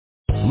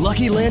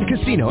Lucky Land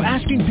Casino,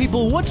 asking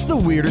people, what's the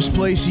weirdest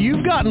place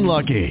you've gotten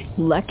lucky?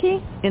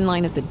 Lucky? In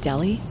line at the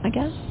deli, I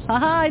guess?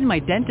 Aha, in my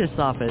dentist's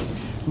office.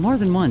 More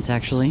than once,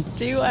 actually.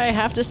 Do I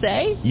have to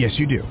say? Yes,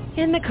 you do.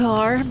 In the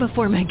car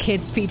before my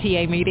kids'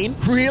 PTA meeting.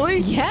 Really?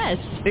 Yes.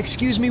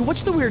 Excuse me,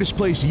 what's the weirdest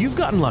place you've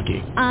gotten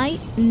lucky? I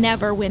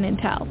never win and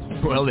tell.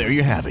 Well, there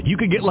you have it. You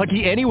can get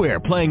lucky anywhere,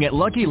 playing at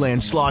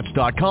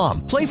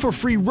LuckyLandSlots.com. Play for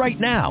free right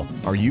now.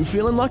 Are you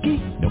feeling lucky?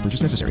 No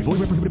purchase necessary. Void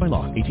where prohibited by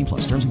law. 18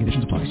 plus. Terms and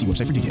conditions apply. See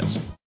website for details.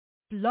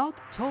 Blog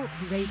Talk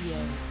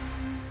Radio.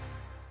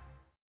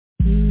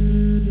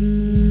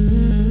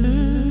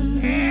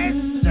 Yes,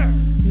 sir.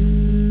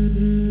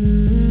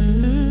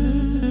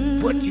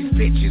 What these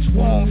bitches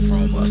want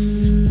from us?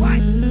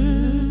 What?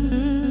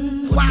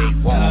 What they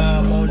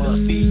want from us?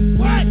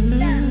 What?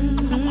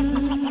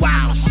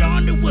 Wow,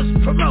 Shonda was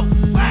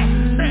promoted. What?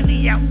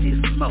 Sunny out this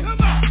smoke.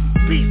 Come on.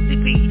 Beastie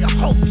be the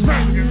hope.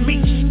 Murder me,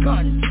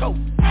 gun tote.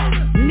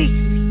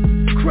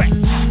 Niecy, Cretch,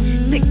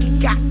 Nikki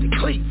got the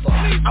cleaver.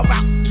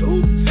 About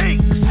two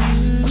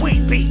things,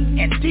 Queen Bee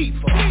and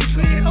Diva.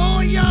 Treated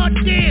all y'all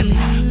daily,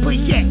 but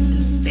yet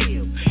and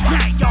still.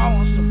 Now y'all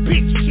on some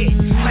big shit,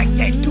 like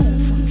that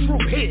dude from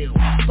True Hill.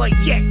 But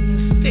yet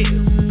and still,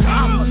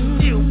 I'ma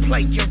still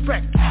play your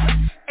record.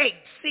 8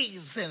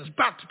 seasons,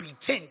 about to be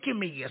 10, give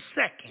me a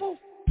second.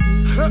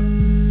 Huh?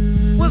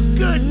 What's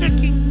good,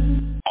 Nikki?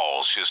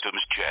 All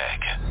systems check.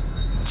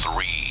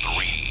 3,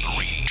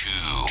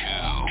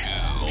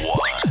 2, 1.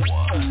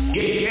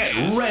 Get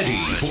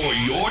ready for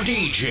your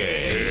DJ.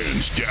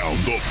 Hands down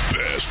the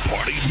best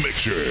party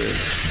mixer.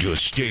 Your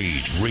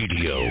stage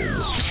radio.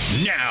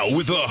 Now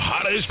with the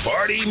hottest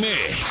party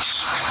mix.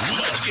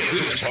 Let's get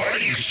this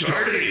party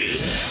started.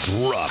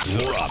 Drop the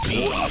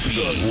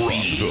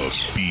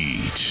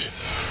beat.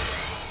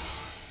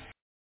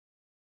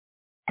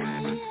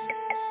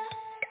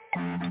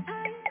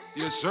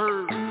 Yes,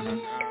 sir.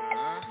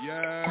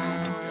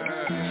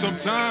 Yeah.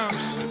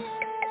 Sometimes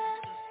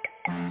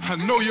I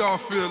know y'all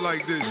feel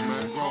like this,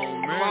 man.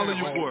 Follow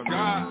your boy,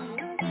 man.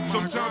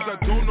 Sometimes I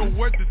don't know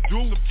what to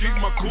do. Keep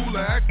my cool or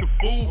act a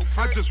fool.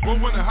 I just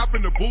won't wanna hop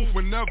in the booth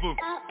whenever.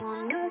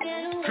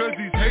 Cause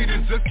these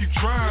haters just keep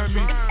trying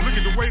me. Look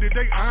at the way that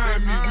they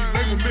eyeing me. We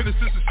label menace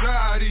to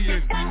society.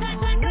 And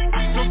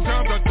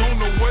sometimes I don't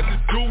know what to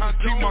do.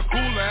 Keep my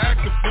cool or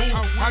act a fool.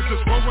 I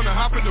just won't wanna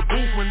hop in the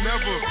booth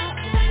whenever.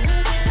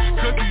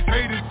 Cause these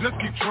haters just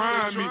keep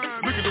trying me.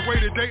 Look at the way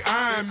that they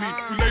eyeing me.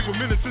 We label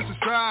menace to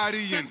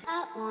society. And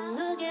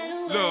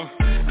look,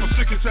 I'm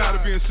sick and tired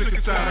of being sick and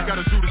tired. I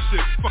gotta do the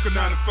shit. Fuck a 9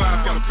 to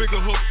 5. Got a bigger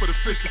hook for the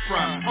fish to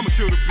fry. I'ma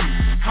kill the beat.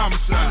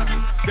 Homicide.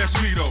 That's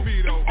me though.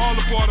 All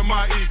a part of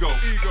my ego.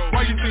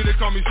 Why you think they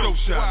call me so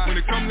shy? When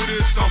it come to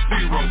this, I'm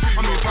P-Ro.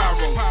 I mean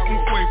Pyro. Un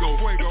fuego.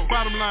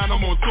 Bottom line, I'm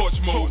on torch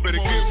mode.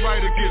 Better get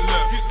right or get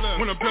left.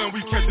 When I'm done,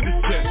 we catching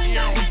this jet.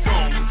 We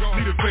gone.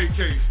 Need a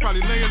vacate. Probably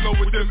laying low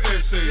with them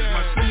essays.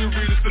 My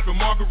senorita sipping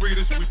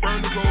margaritas. We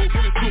burn the road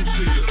in a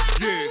two-seater.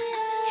 Yeah.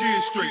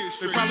 Kids straight,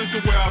 they probably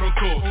somewhere out on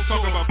tour.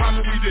 Talking about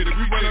Papa, we did it,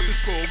 we run up the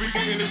score. We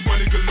getting this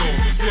money galore.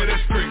 Yeah,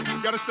 that's great,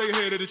 gotta stay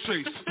ahead of the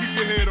chase. Keep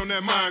your head on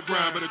that mind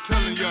grind. But I'm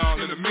telling y'all,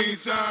 in the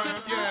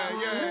meantime,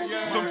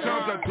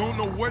 sometimes I don't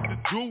know what to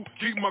do.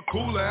 Keep my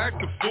cool or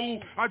act a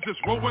fool. I just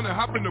won't wanna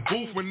hop in the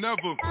booth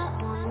whenever.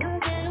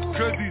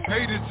 Cause these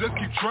haters just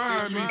keep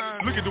trying me.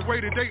 Look at the way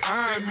that they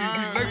eyeing me.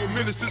 We label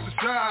menace to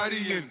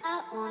society. And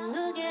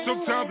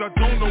sometimes I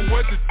don't know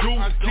what to do.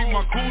 Keep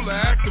my cool or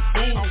act a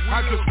fool. I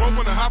just won't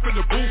wanna hop in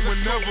the booth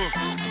whenever.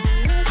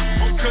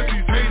 Cause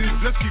these haters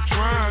just keep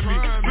trying me.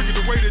 Look at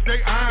the way that they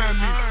eyeing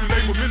me. We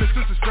label menace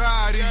to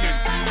society. And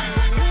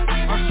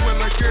I swear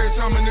like every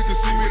time a nigga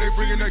see me, they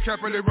bringing that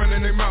cap and they running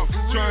their mouth.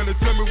 Trying to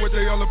tell me what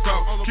they all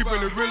about.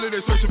 Keeping it real,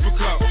 they searching for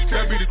clout.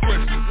 That be the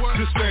question.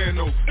 Just saying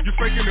though, you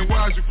faking it,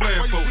 why is you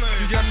playing for?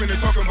 You yapping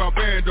and talking about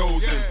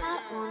bandos and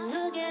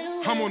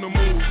I'm on the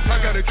move, I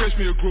gotta catch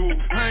me a groove.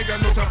 I ain't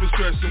got no time for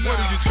stressing. What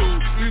do you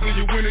choose? Either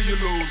you win or you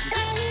lose.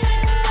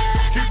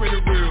 Keeping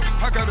it real,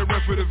 I gotta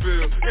run for the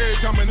veil. Every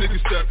time a nigga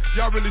step,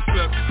 y'all really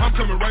slept. I'm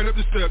coming right up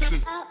the steps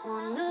and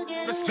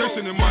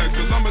Jason and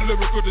Michael, I'm a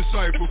lyrical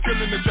disciple.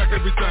 Killing the track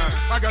every time.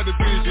 I got a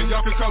vision,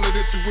 y'all can call it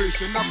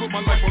intuition. I put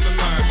my life on the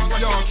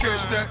line. Y'all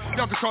catch that,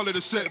 y'all can call it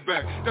a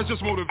setback. That's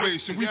just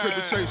motivation, we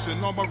paper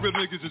chasing. All my real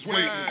niggas is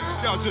waiting.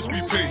 Y'all just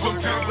be patient.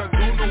 Sometimes I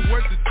don't know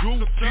what to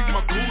do. Keep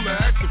my cool or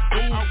act a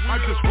fool. I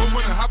just won't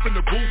wanna hop in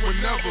the booth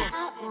whenever.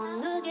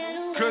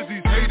 Cause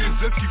these haters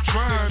just keep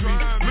trying me.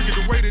 Look at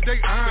the way that they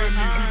eyeing me.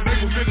 We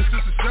label menace to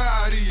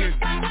society. And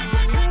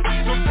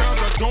sometimes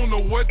I don't know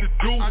what to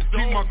do.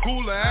 Keep my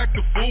cool or act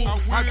a fool.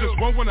 I just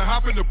won't wanna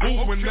hop in the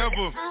booth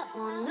whenever.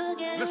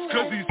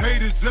 Cause these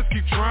haters just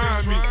keep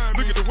trying me.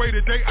 Look at the way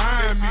that they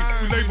eyeing me.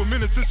 We label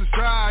menace to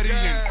society.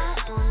 And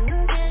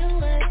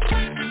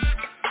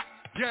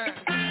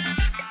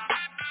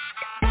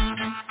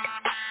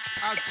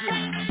I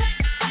will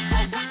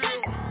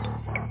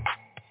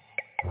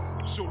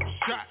show the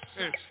shot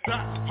and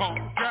stop.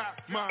 Hard got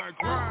my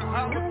grind.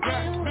 Holla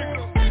back,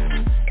 nigga.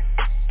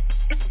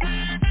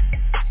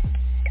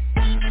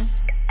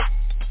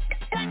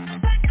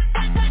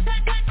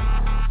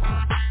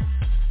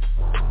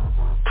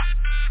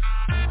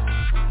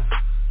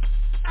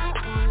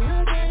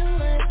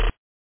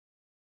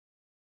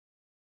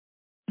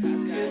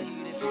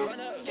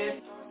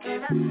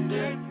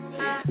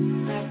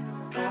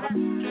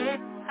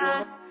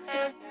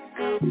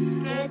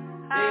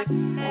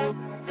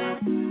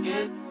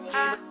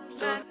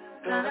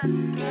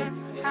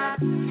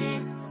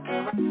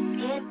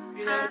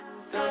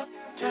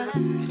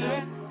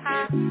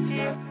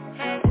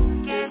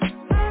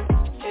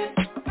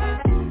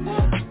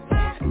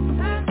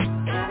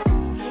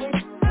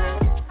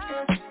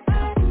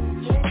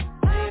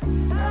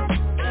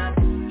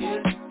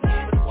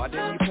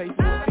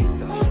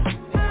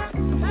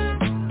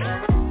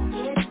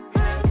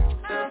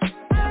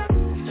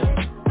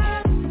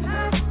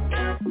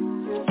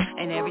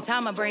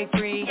 I'ma break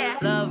free,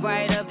 love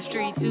right up the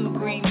street to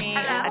greet me.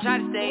 I try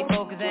to stay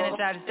focused and I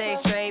try to stay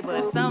straight, but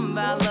it's something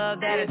about love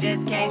that I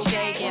just can't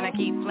shake. And I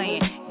keep playing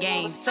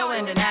games, so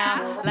in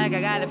denial, like I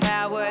got the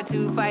power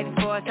to fight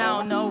this force. I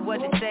don't know what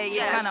to say,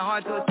 it's kinda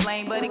hard to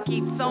explain, but it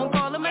keeps on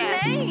calling my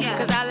name.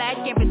 Cause I lack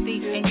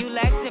empathy and you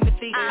lack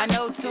sympathy. I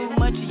know too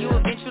much, you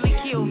eventually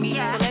kill me.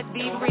 So let's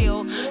be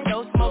real,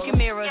 no smoke and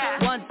mirrors.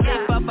 One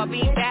slip up, I'll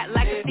be back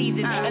like a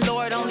season. And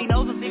Lord only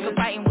knows I'm sick of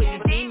fighting with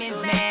these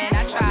demons, man.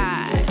 I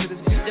tried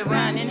to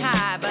run and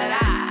hide, but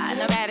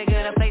no matter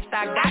good a place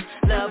I got,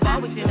 love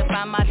always seems to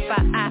find my spot.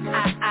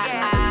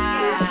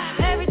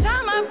 Every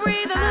time I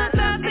breathe, I look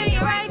up and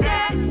you're right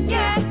there.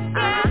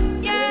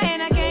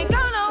 And I can't go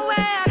nowhere,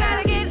 I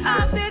gotta get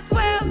off this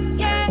well.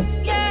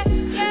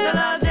 So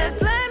love,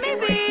 just let me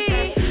be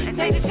and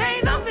take the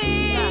chains off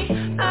me.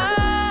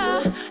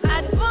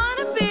 I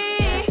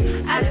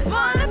just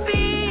wanna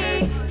be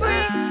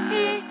free.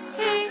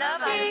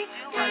 Love, I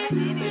do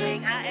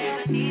anything I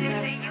ever needed,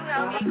 see you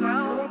help me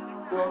grow.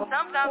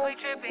 Sometimes we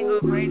trip and go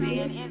crazy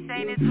and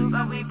insane and too,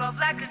 but we both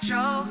lack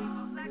control.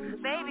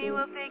 Baby,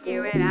 we'll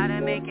figure it out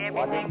and make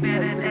everything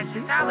better. That's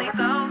just how we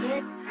go.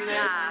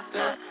 Nah,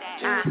 fuck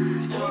that.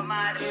 Who am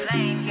I to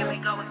blame? Here we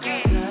go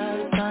again.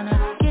 Love's gonna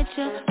get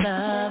you,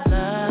 love,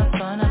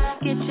 gonna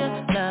get you,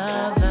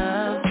 love,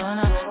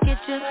 gonna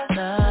get you,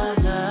 love,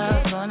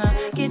 gonna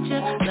get you,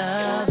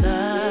 love, gonna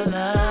get you,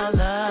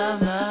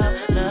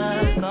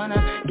 love, gonna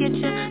get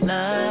you,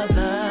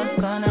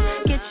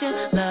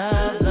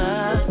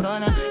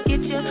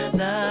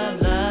 love.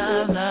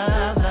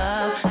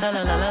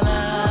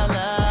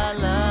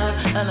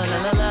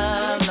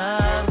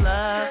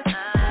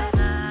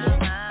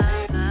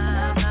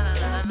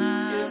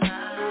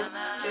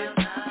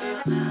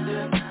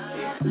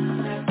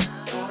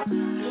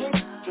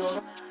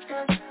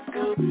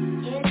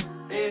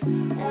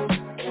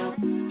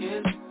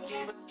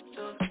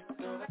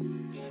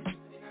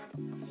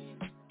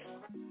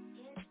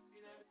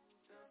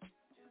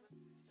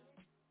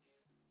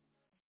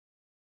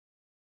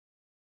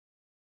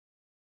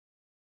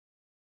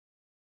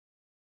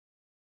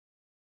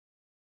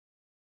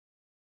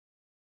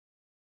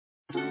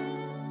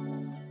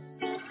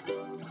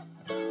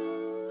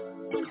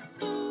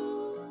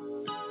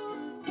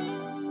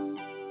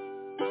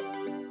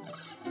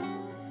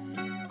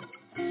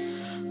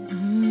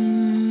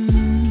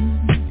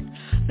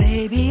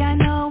 Baby, I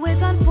know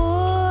it's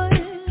unfortunate,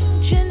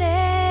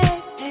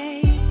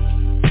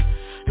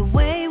 the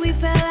way we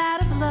fell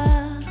out of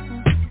love.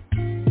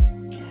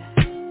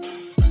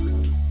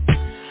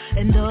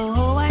 And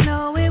though I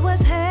know it was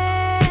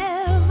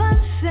heaven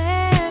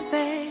sent,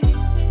 babe,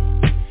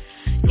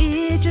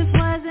 it just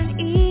wasn't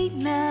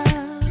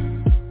enough.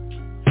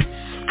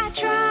 I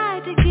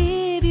tried to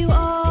give you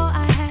all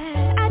I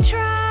had. I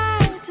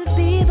tried to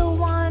be the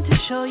one to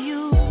show you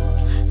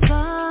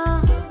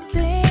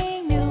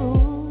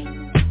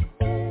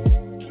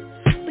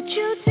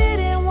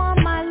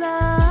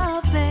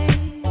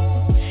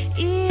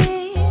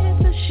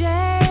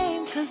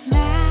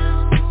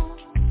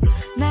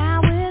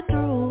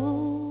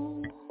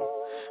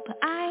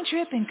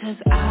cause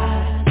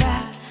I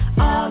got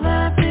all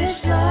of this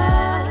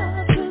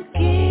love to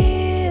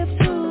give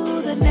to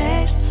the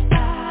next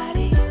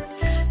body,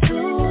 to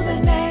the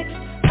next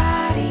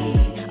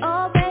body.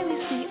 Oh baby,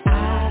 see I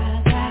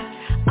got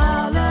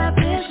all of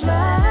this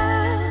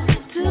love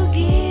to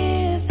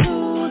give to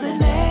the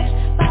next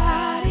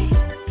body,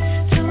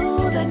 to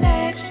the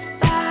next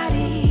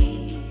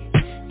body.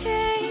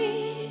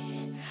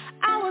 Hey,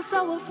 I was so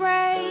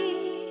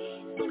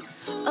afraid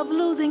of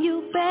losing you,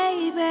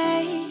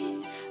 baby,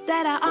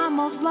 that I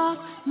almost lost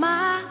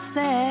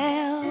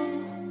myself.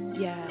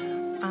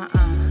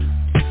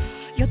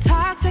 Your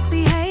toxic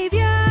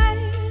behavior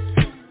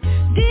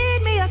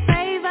did me a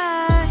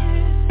favor.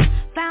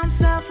 Found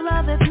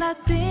self-love is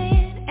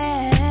nothing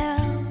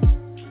else.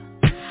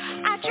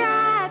 I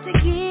tried to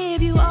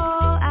give you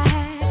all I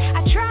had.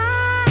 I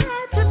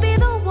tried to be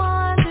the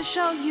one to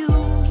show you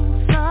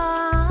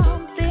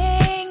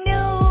something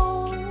new,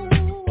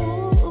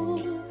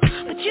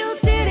 but you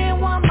didn't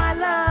want my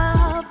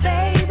love,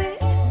 baby.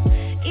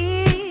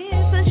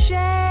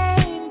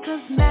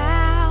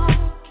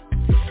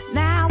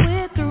 Now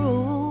we're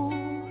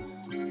through.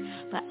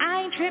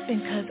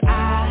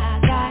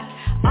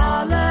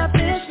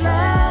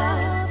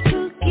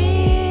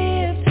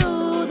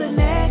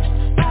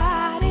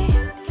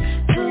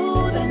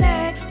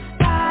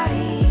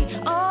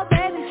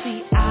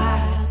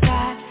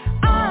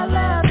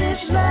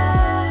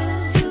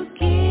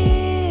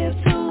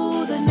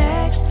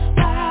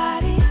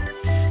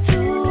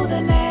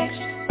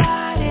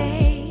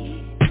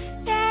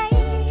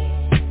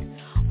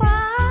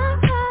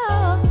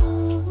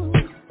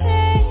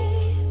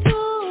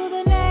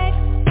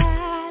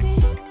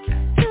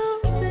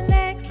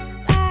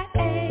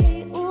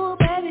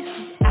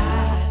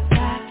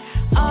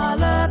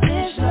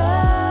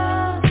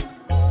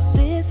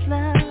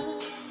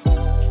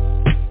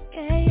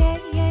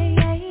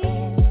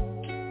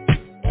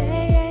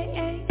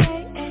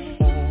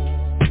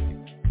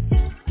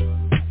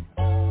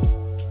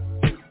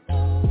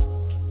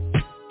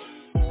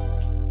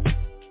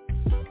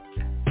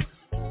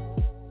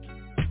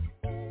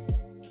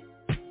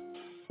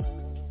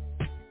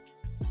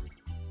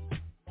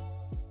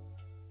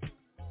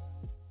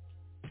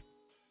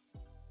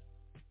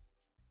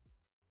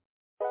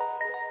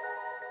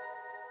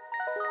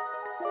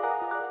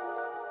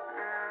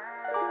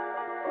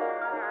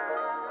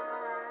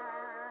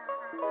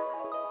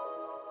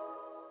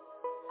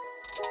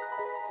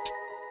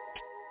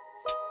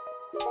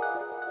 About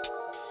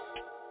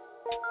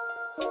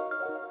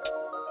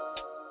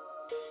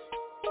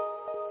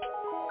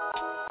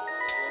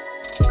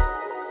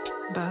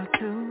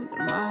 2 in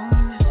the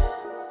morning,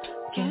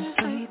 can't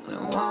sleep in the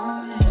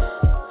morning,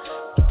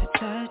 get the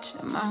touch in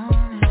the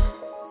morning,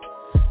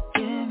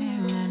 give me a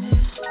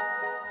minute,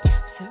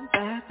 sit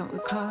back and we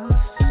coast,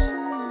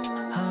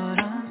 hold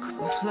on, 'cause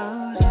we're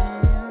floating,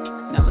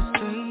 now it's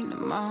 3 in the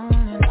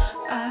morning,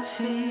 I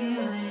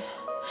feel it,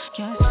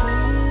 can't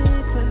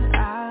sleep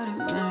without it,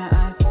 man,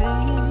 I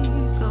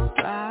think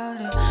about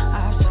it,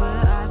 I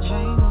swear I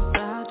dream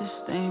about this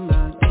thing,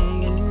 about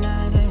day and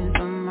night, it's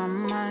on my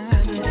mind.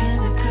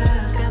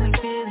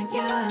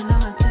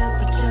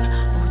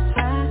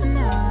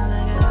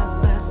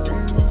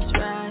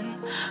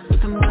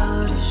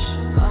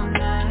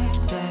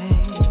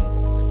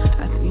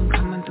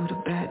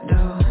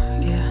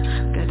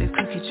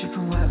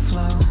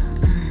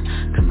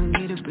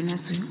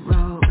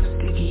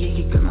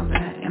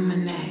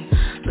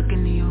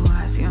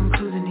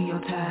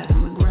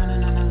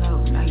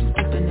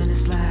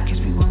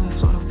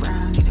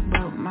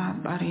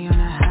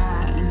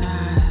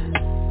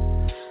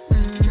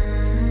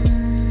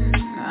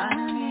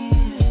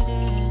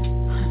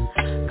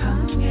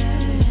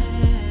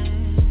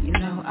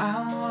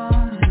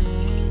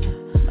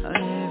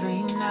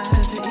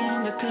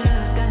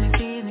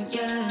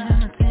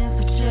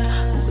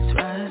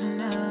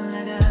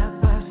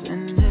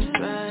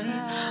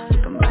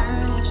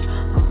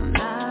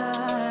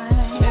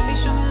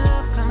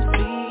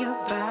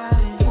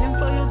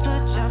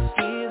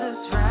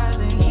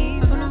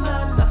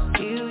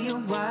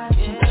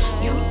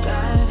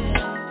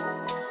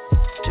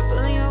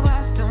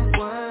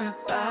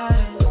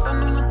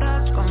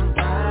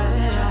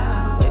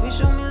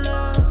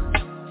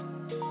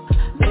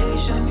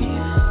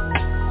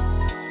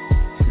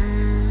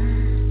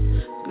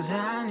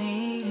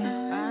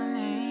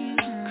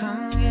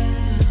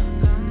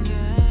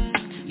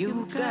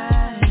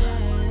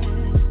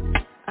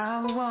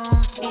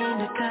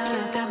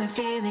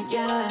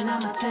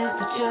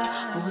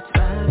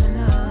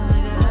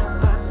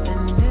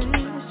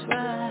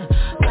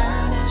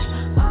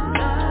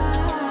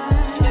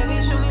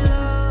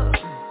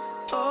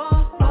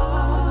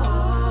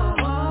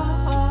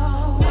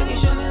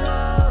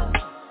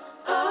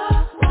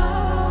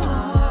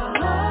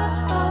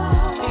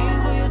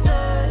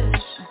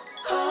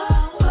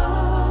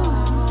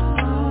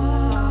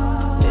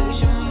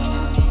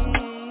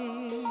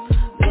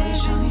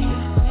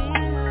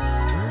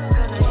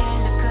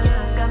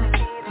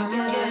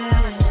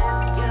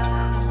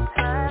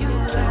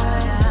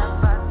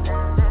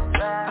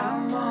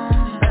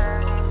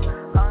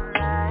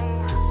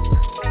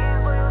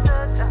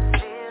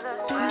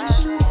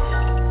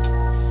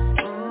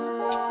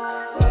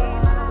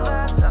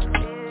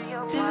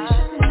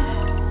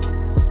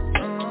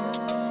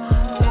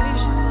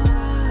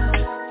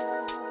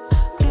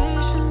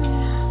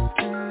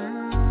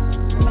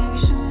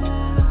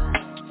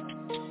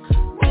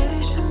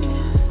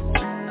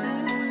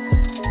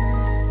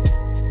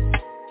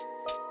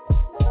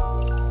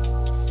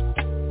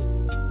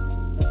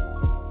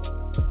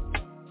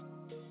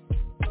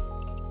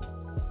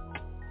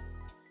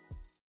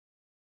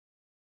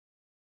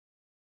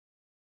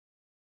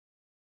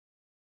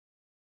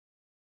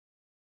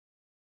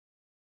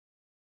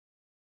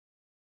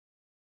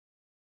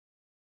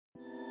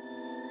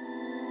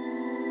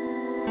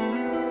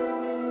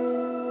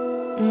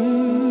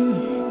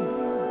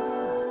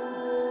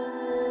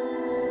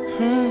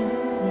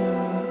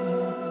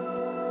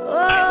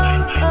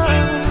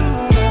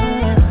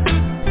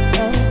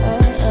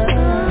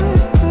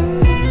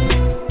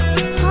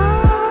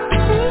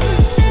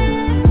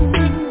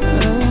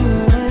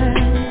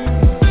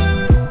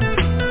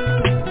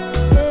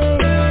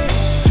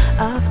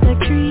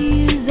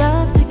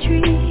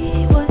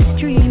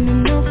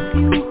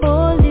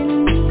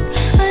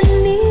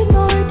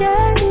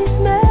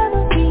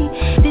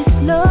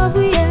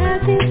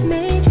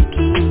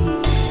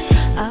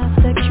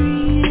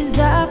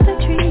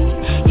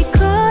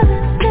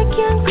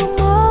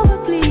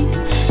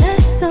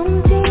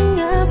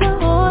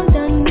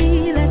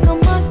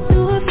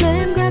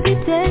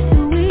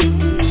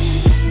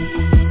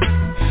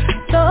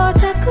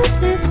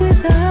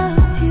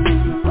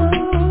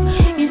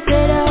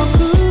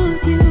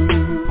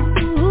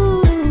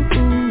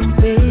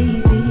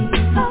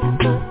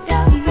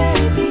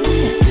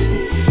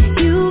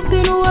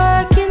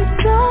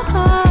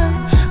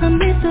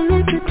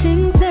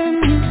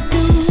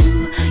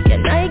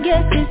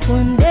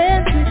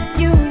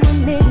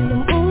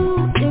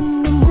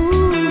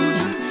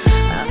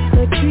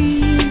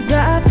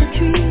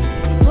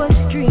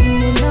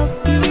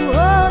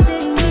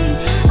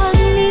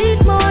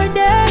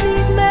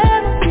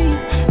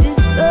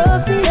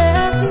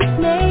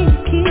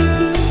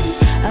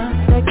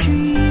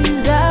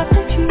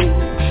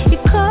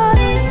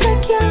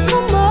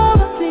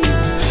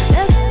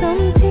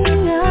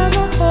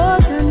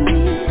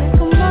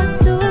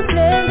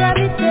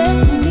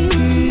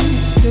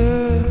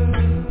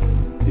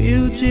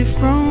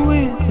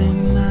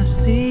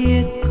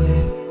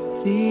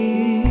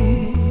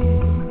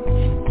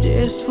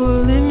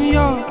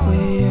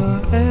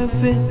 you're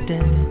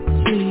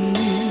evidently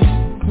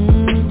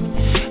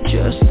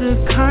just the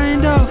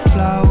kind of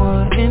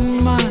flower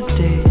in my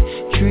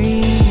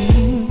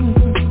daydream.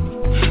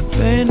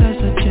 Faint as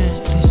I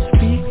gently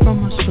speak from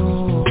my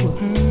soul.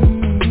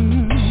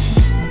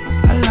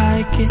 I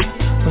like it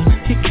when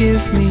you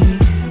give me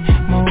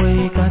my way.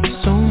 Got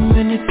so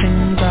many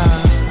things I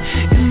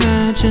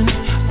imagine,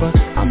 but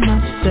I'm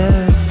not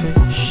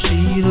selfish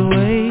either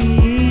way.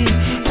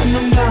 And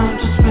I'm down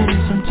to spend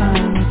some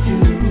time with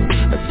you.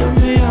 Tell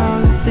me all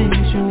the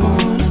things you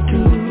wanna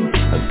do.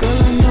 Girl,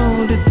 I know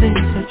the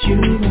things that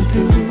you've been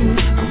through.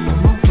 I'm on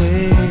my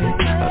way,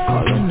 I'm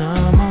calling,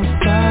 I'm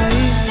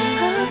outside.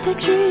 Of the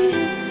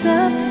trees,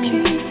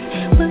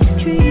 was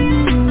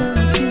dreaming of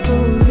you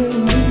holding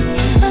me.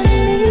 I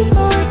need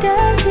more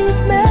than this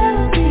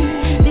melody,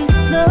 this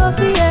love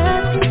we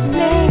have, this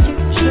nature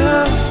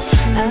tree.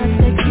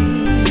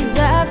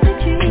 Of the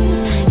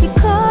trees, you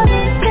call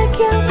and say,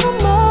 can't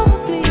come over,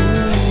 please.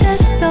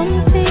 There's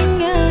something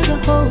as a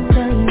hold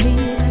on me,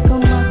 like a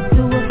moth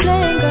to a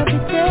flame,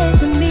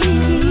 gravitating me.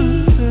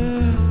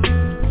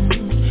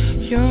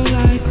 You're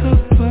like a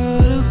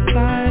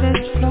butterfly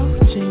that's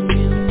floating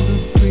in the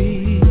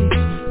breeze.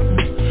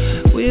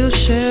 We'll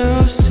share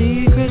our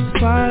secrets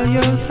while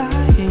you're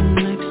lying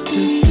next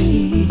to me.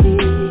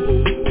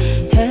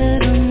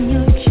 Head on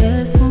your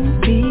chest, won't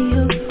be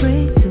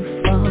afraid to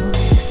fall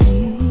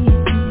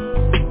asleep.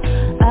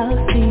 I'll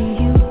see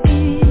you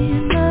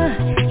in my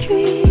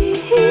dreams.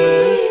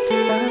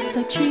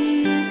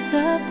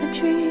 Of the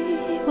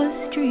tree, was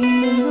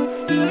dreaming of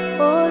you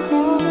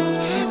holding me.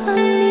 I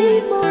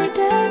need more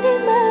than a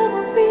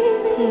memory,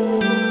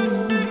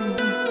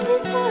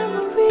 this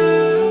memory.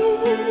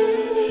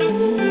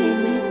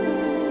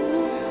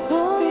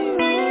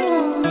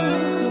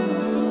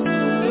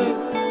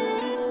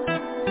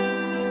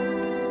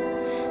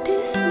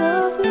 This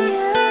love we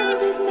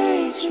have, it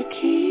makes you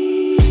keep.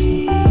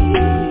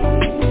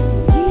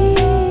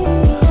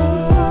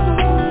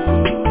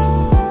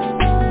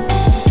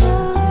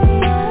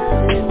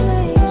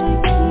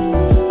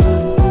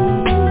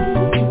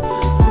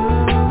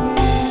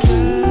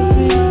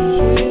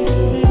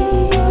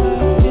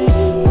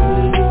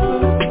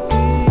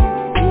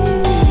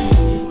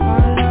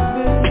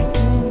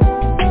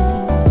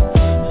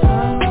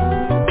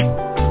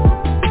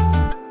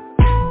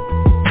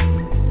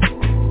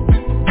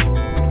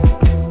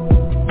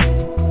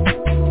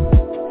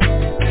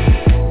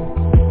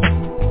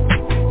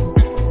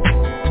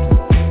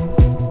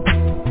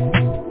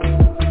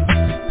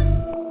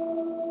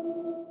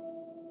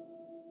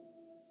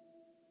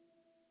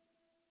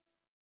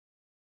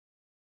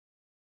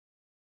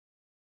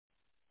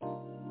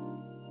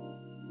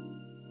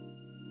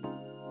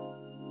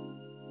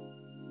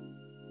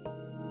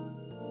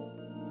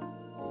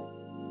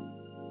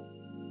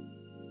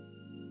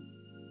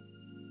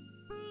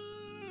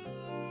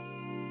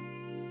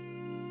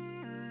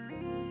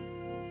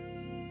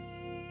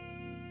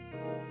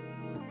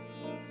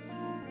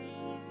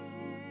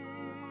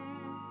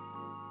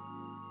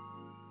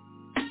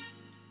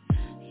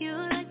 You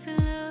like to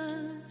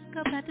look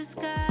up at the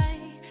sky,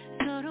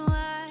 so do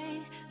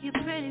I, you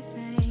pretty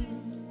thing.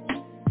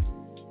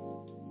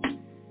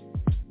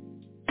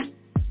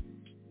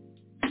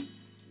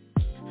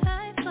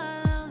 I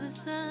follow the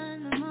sun,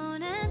 the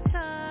moon and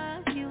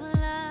stars, you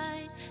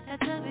align,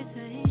 that's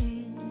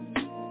everything.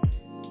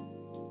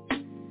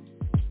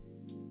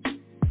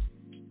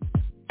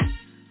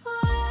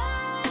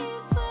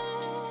 Wise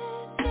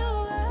with your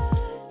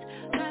words,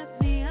 wrap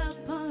me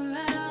up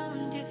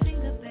around your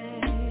finger, babe.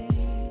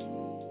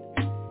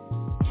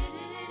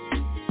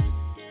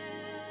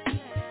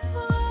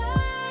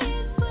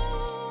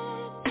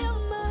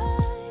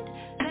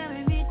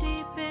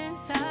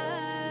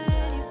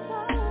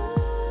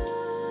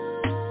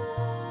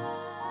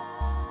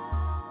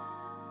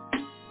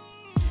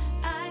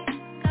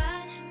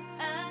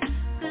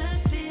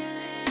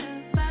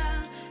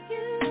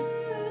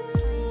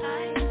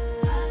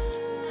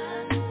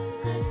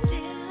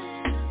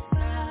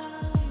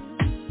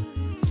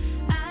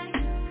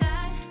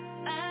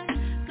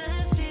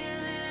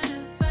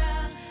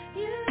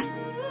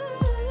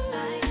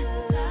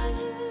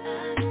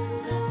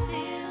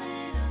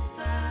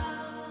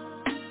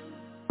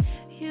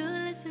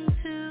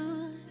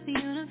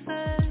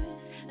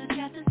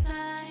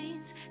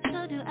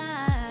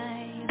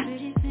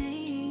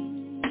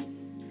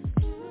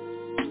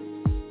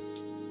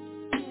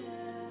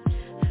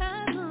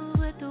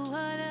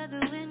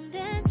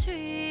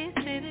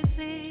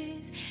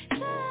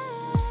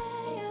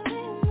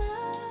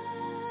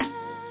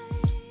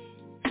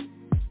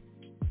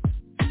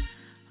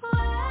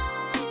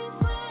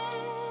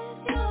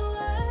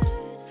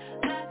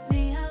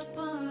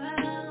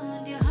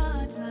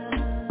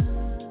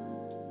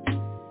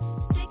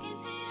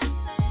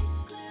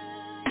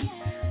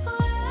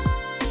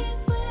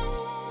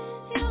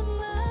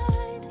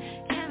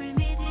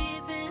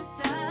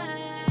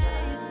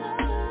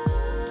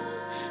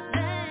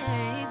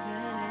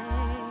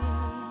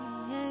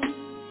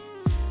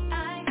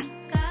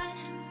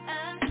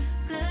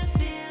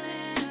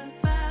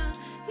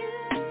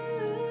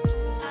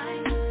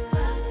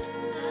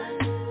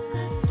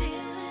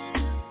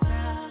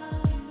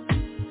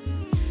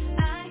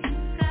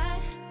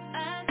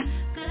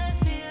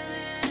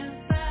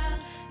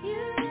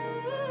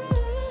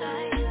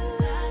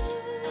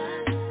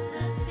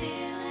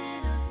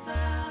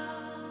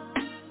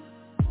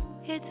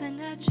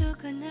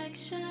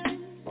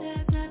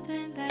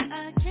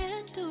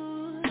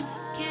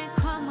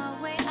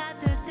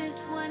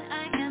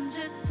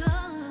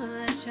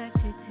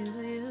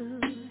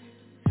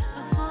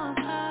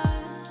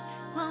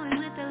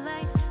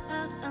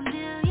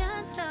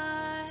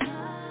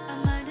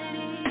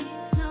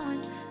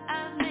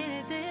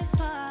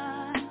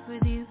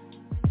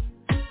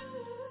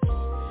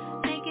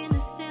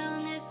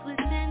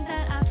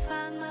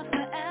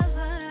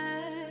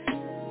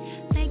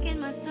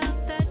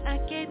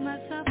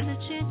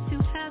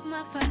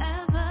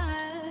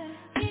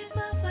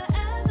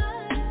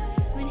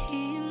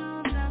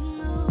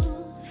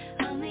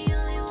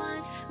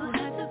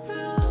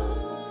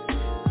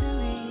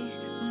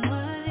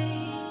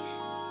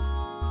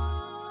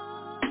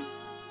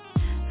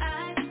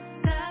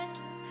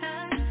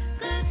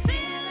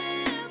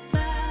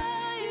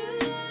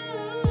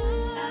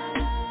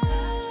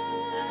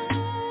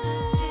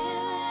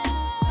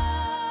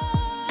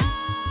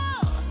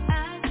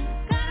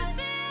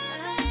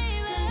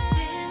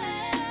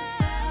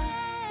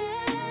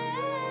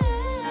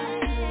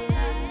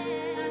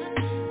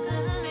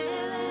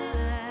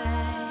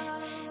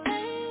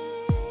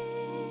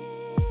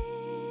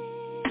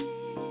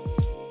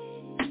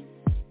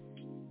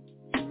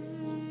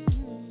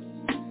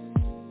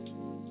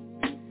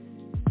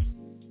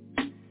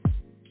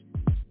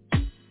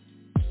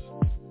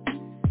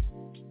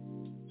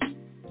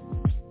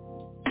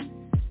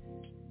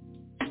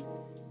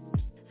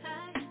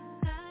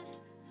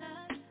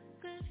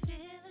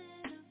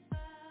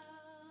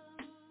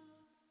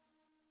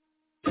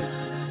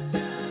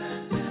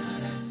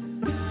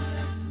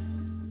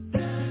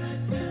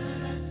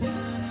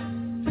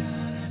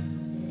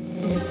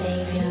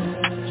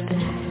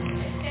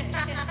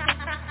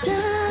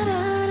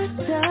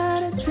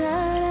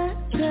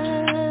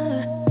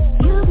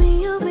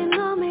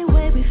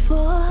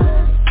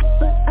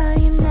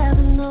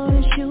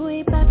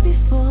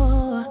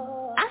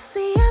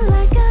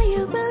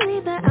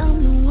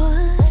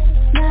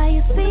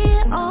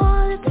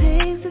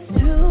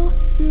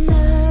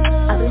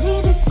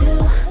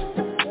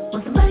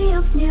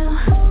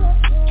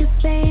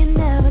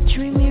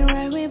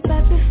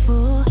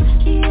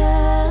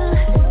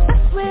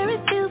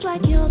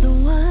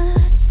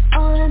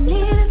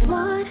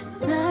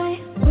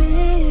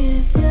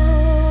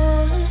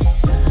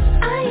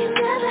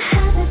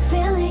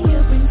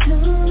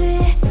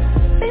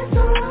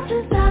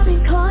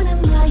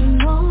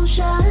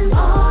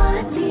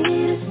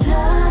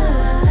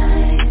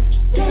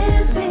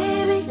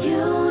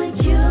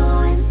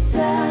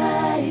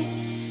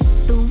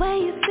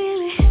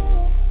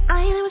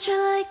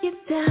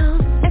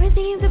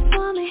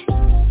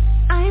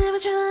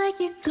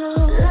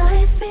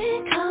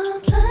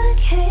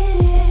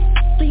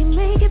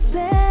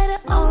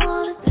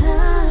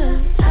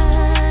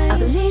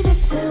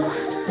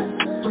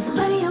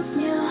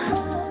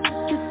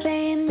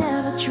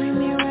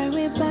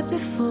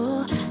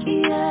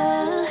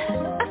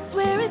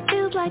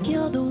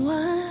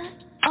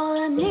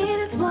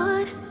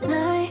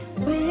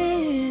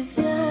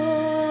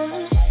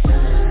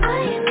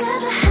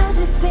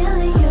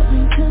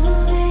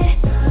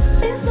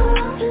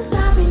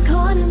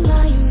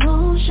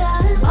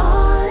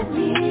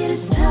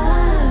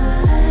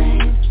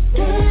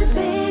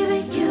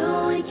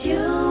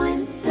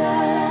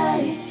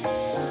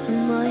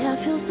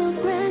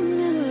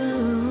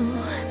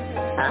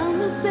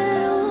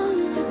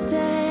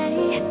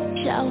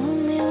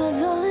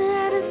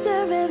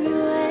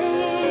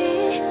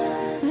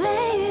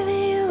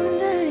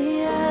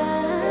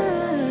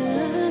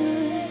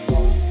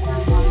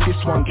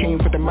 This one came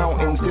from the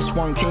mountains, this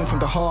one came from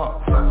the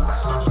heart.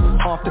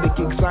 After the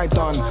gigs I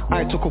done,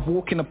 I took a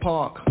walk in the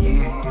park.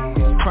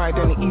 Pride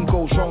and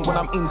ego's wrong when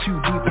I'm in too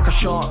deep like a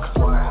shark.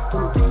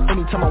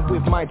 Anytime I'm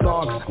with my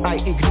dogs, I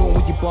ignore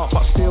when you bark,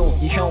 but still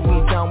you held me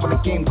down when the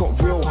game got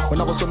real.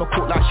 When I was on the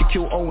court like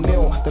Shaquille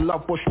O'Neal, the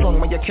love was strong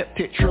when you kept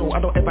it true.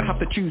 I don't ever have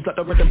to choose like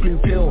the red and blue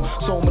pill.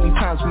 So many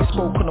times we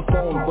spoke on the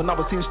phone. When I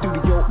was in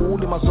studio,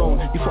 all in my zone.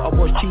 You thought I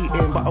was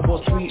cheating, but I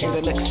was tweeting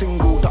the next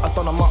single that I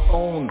done on my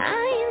own. I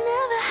ain't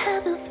never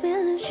had those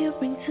feelings you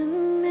bring to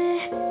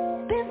me.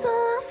 Been so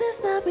long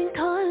since I've been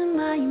caught in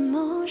my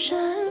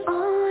emotions. All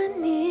I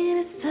need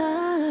is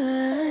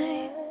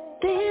time.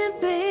 Then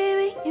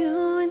baby,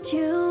 you and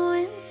you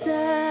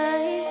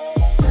inside.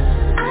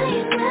 I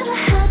ain't never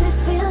had this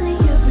feeling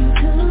you bring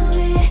to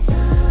me.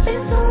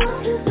 Been so long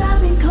since I've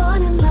been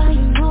caught in my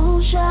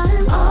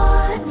emotions. All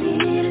I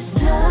need is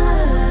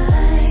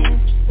time.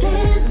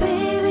 Then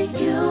baby,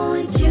 you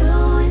and you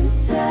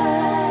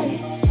inside.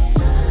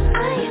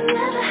 I ain't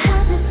never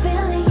had this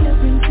feeling you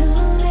bring to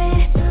me.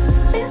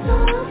 Been so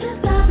long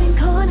since I've been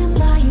caught in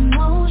my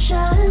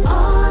emotions.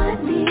 All I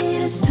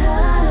need is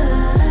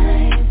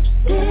time.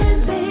 Then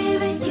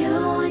baby, you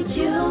and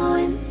you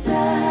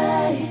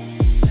inside.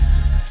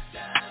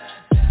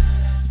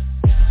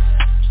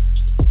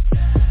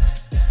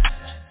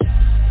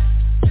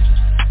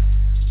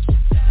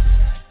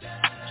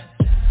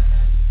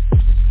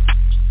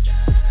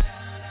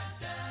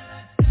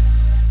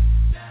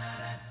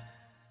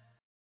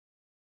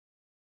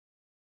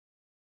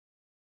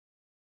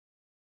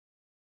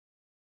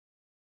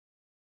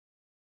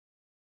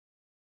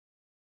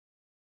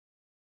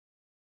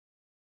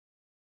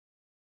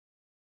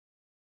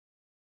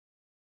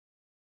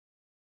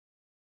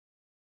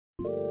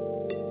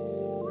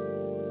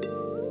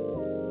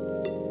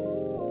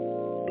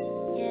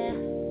 Yeah.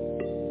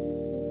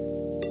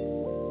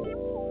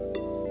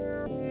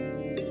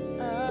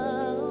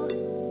 Oh.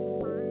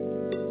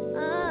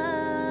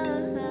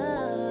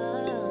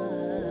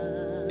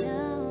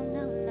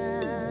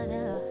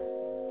 No.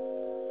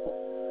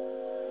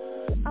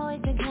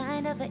 Always been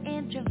kind of an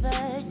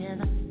introvert,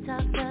 never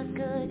talked a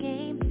good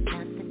game.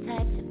 Not the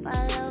type to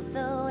follow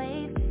the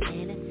wave.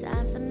 And at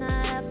times I'm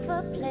not up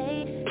for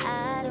play.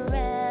 I'd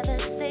rather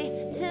stay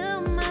to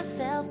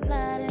myself,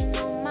 plotting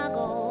on my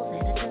goals.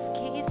 And I just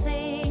keep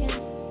singing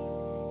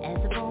as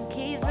the phone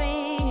keeps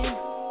ringing.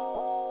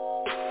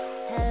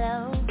 Hello,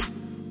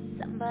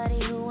 somebody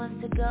who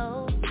wants to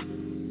go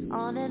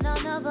on and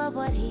on about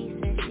what he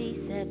said, she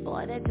said.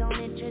 Boy, that don't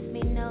interest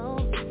me, no.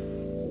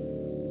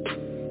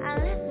 I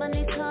left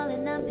money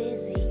calling, I'm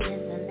busy. Yes,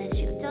 unless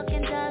you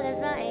talking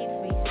dollars, I ain't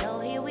free.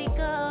 So here we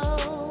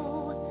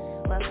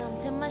go.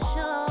 Welcome to my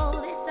show.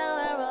 This how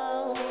I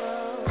roll.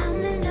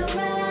 I'm in a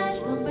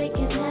rush, I'm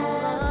breaking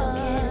up, don't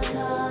care to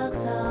talk,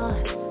 so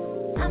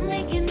I'm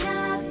making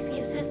up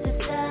excuses to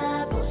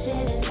stop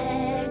bullshit and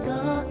let go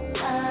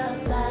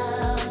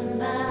about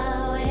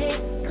my way.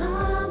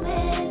 Calm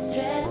and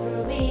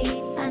stress-free,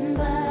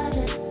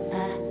 unbothered. I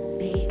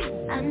be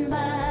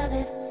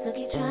unbothered, so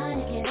keep trying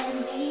to get at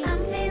me. I'm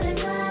feeling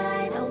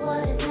right, know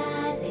what is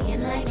nice,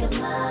 singing like a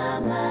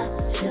mama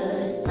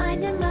should.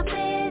 Minding my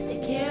biz,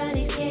 take care of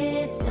these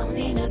kids, don't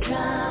need no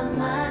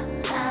drama.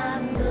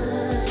 I'm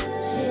good,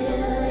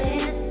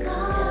 chillin',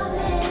 calm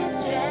and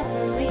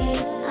stress-free,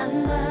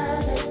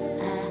 unbothered.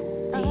 I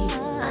be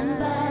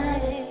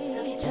unbothered, so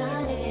keep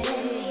trying to get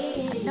at me.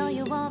 I know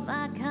you want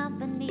my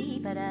company,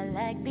 but I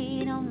like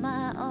being on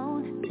my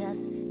own.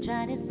 Just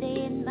trying to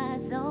stay in my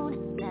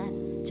zone, not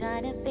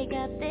trying to pick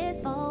up this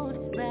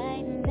phone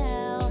right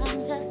now.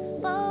 I'm just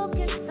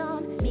focused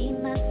on me,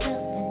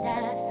 myself, and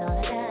that's all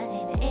I got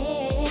in the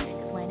end.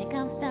 'Cause when it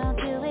comes down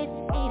to it,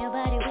 ain't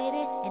nobody with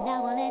it, and I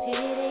won't let you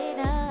hit it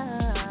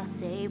up.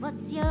 Say,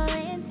 what's your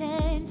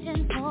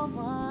intention for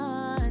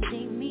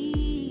wanting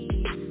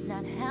me?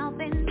 Not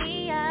helping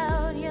me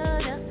out,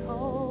 you're just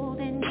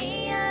holding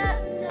me up,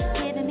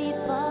 giving me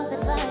false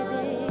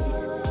advices,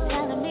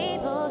 telling me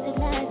bullshit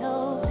lies.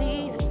 Oh,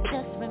 please,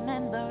 just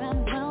remember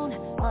I'm grown,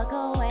 or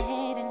go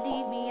ahead and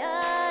leave me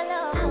alone.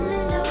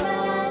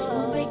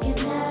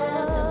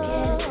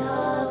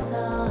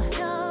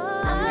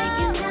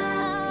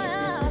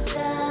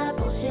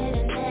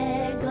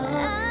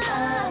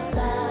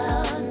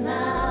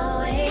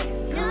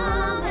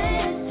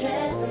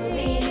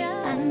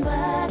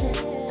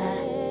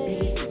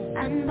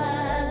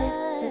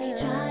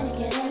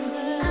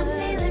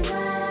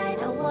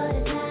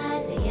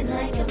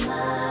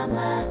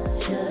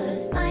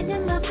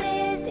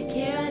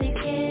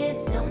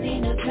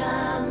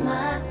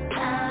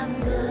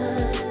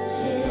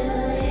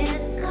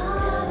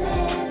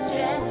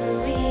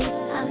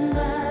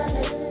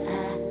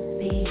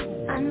 be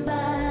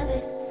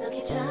unbothered, so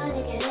keep trying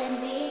to get at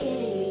me.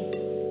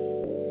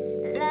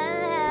 La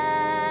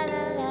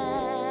la la la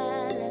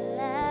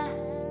la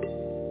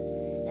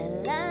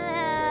la la la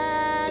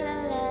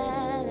la la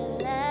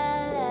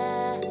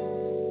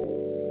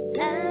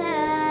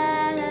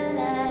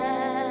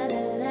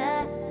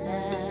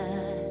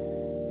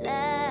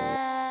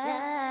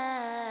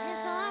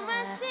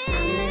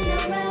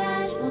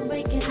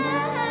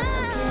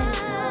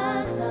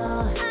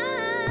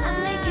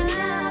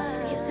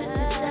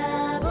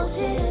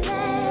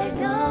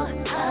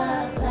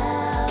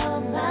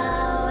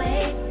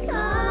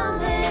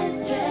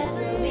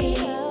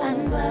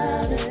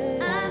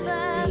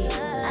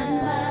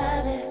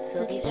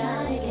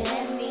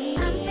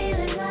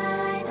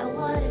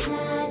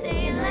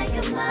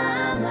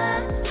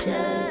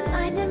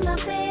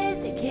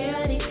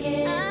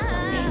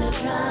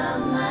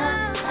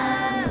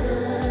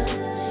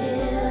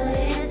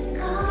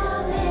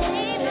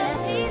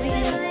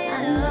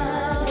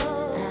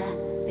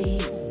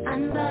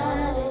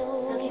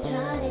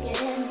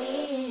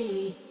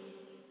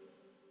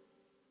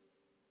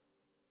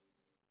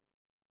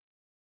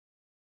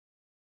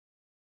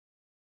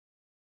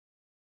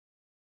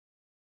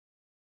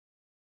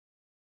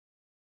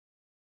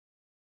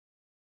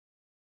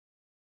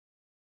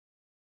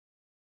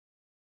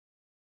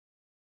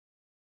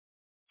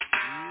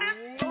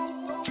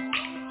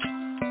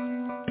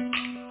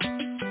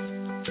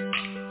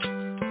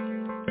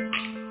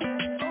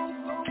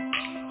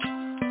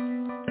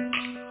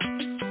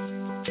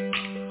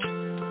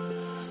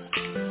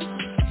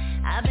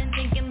I've been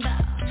thinking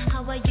about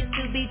how I used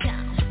to be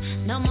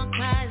down. No more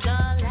cries,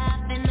 all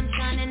laughing, I'm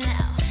shining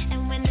now.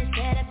 And when they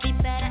said I'd be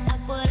better, I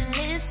wouldn't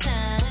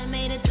listen.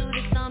 Made it through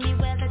the stormy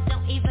weather,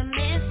 don't even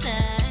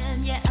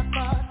listen. Yeah, I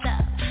fucked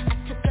up, I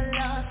took a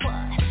loss,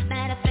 what?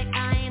 Matter of fact,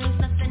 I ain't lose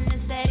nothing,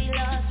 instead he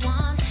lost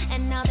one.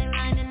 And now they're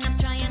lining up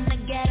trying to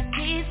get a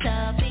piece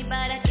of me,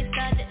 but I can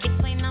start to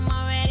explain I'm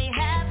already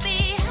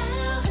happy.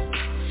 How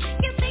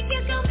you think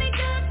you're gonna be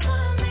good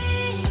for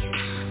me?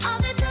 All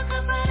the talk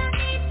about I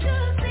need to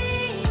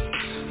be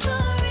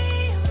for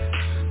real.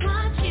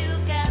 What you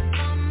got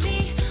for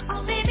me?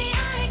 Oh baby,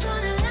 I ain't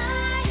gonna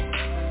lie.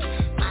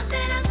 My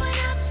standards went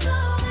up so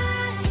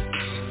high.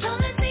 So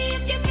let's see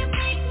if you can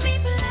make me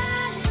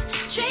blind.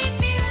 Treat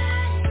me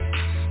right,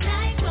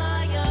 like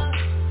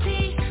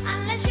royalty.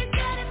 Unless you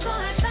got it for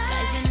a fight.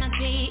 Guys in my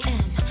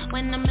DM,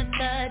 when I'm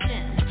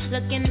massaging,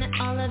 looking at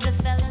all of the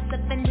fellas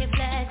up in here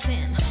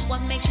flexing. What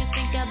makes you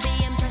think I'll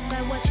be impressed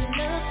by what you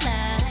look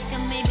like? I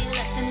may be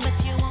lesson,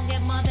 but you won't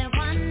get more than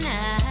one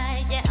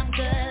night. Yeah, I'm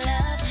good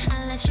love,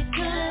 unless you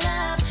could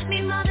love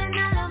me more than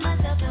I love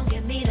myself. Don't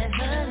give me that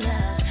hood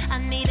love. I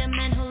need a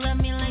man who love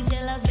me like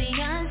they love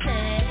Beyonce.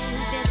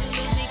 Who's there to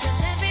lose because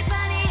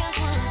everybody else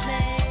wants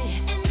play.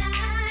 And I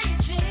ain't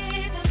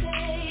tripping,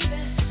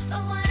 baby,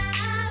 but what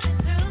I've been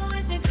through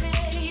has been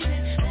crazy.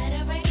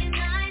 Better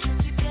recognize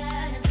what you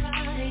got in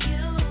front of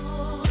you.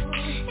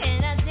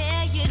 And I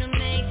dare you to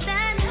make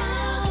that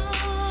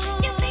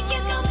move. You think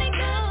you're gonna be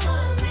good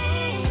for me?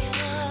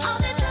 All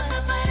the talk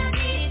about I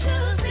need to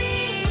be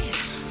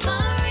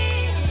for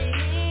real.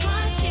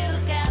 What you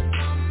got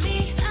for me?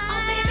 Oh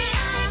baby,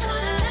 I ain't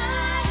gonna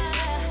lie.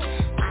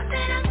 My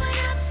standards went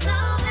up so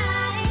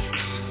high.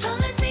 So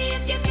let's see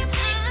if you can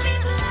make me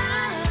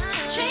blind.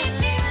 Treat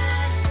me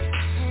right,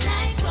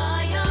 like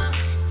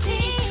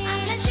royalty.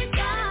 Unless you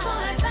got it for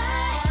a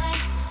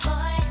fight.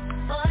 Boy,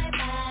 boy,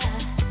 bye.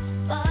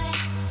 Boy,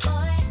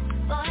 boy,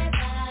 boy,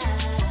 bye.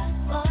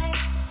 Boy,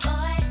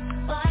 boy,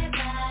 boy,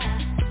 bye.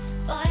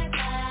 Boy,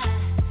 bye.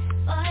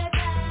 Boy,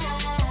 bye.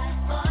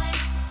 Boy,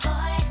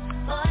 boy,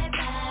 boy,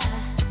 bye.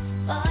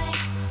 Boy,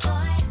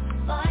 boy,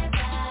 boy,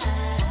 bye.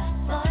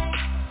 Boy,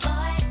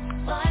 boy,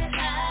 boy,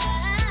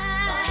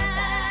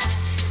 bye.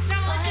 Now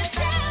won't you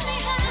tell me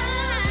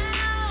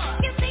how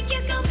you think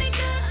you're gonna be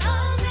good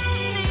for me?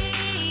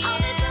 All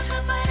the talk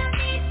about I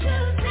need to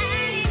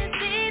see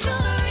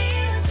for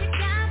real.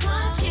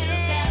 What you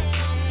got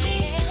for me?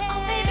 Oh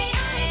baby,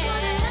 I ain't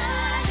gonna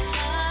lie.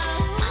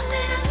 My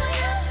standards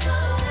went up so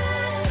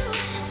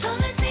high. So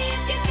let's see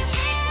if you can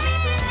make me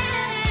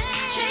blind.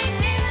 Treat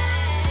me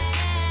right,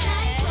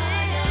 like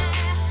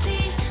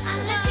royalty.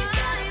 Unless you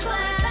got it for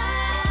a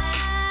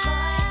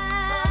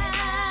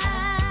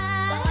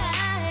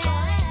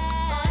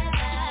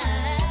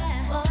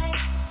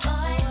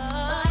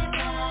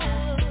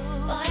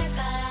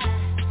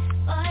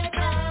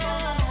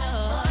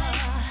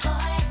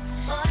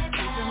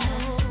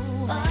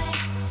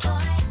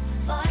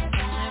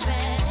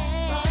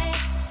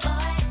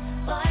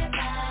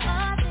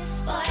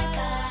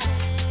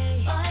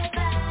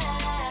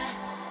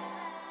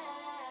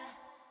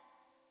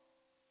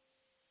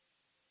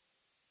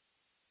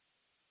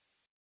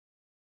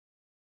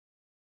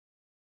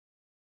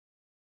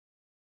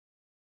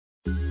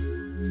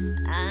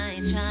I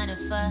ain't tryna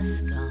fuss,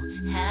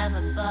 gon' have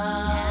a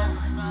ball.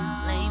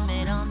 Blame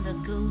it on the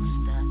goose,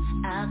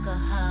 the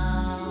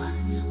alcohol.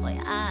 Boy,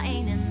 I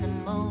ain't in the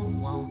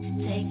mood, won't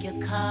take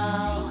your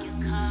call.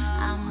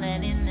 I'm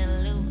letting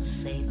it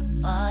loose, save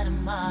it for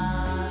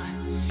tomorrow.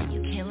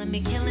 You killing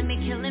killing me,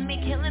 killing me,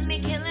 killing me, killing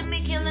me, killing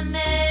me, killing me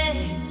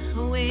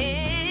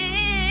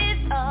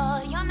with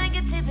all your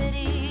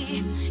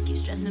negativity.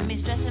 Keep stressing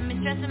me, stressing me,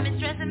 stressing me,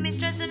 stressing me,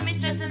 stressing me,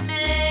 stressing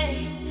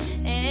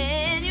me.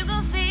 And you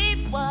gon'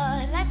 see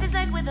what life is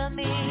like without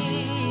me.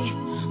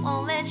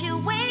 Won't let you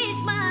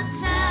waste my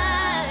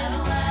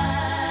time.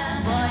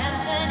 Boy,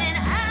 I'm turning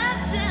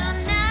up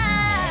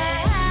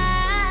tonight.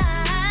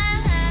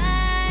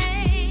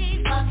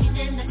 Walking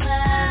in the club.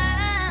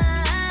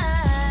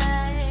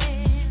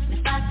 We're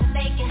about to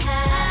make it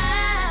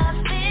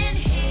happen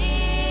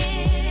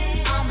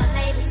here. All my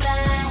ladies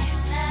back.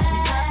 We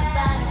talk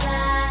about it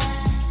live.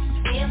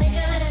 Feeling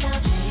good and no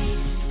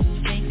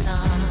drinks. Drinks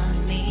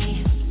on me.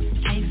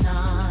 Drinks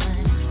on.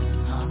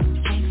 Oh,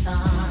 drinks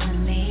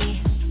on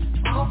me.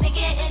 Won't be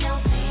getting no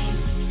sleep.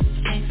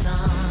 Drinks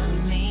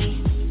on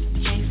me.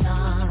 Drinks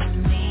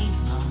on me.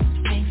 Oh,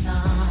 drinks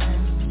on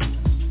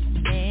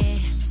me.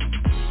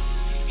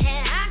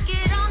 And I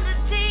get on the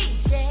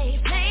DJ,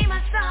 play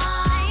my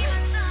song.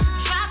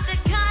 Drop the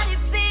Cardi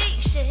B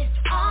shit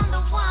on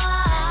the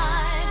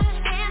one.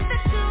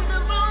 Enter to the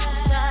room,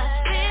 start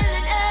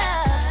filling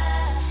up.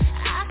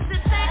 I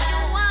sit back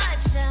and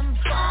watch them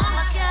pour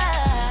my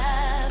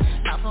cup.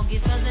 My phone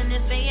gets buzzing,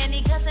 it's saying he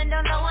cussing,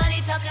 don't know what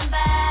he talking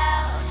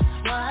about.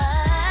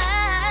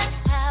 What?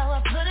 How I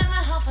put him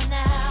at home for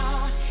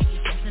now. You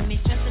stressing me,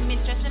 stressing me,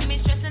 stressing me,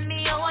 stressing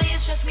me. Oh, why you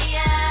stress me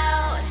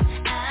out?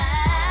 I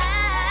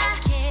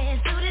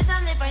can't do this, I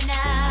live right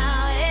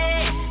now.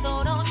 Hey,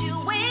 so don't you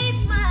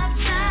waste my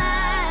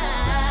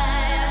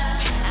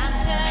time. I'm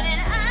turning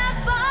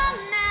up all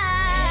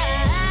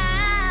night.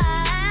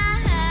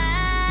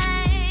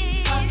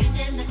 Walking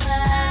in the club.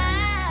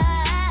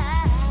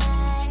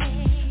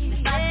 We're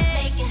about to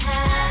make it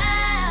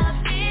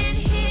happen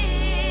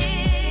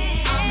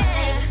here. All my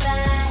ladies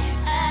back.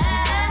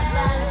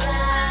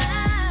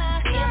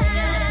 Feeling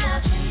good and no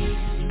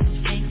drinks.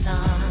 Drinks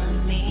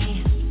on me.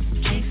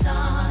 Drinks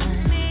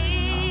on me.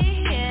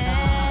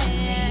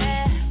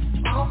 Yeah.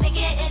 Won't be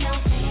getting no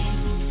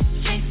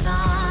sleep. Drinks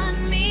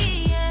on me.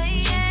 Yeah,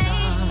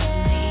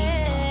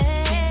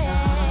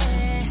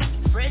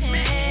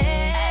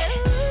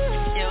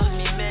 Yo, it's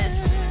Vibez.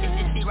 It's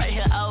this beat right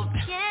here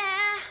open.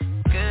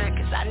 Good,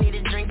 cause I need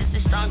a drink that's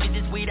as strong as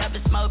this weed I've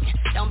been smoking.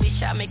 Don't be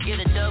shy, make it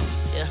a double,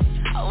 yeah.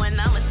 Oh, and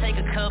I'ma take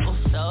a couple,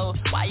 so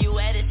why you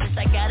at it since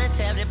I got a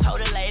tablet? Pull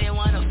the lady,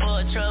 wanna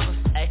full trouble.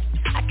 Hey,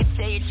 I can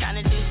tell you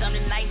trying to do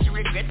something nice, you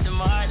regret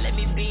tomorrow, let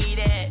me be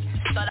that.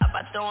 Start off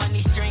by throwing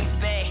these drinks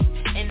back.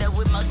 End up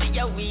with most of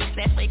your weed,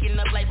 snatch waking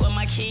up like where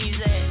my keys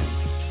at.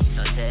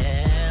 So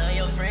tell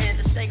your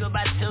friends to say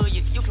goodbye to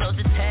you. You close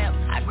the tab,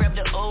 I grab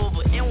the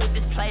Uber. In with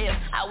this player,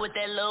 out with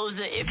that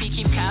loser. If he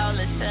keep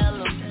calling, tell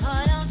him.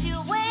 Oh, don't you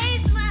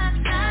waste my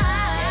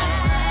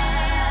time.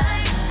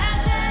 I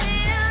turn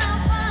it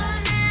up all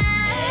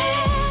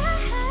night.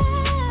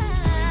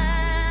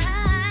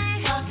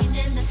 Walking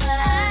in the club.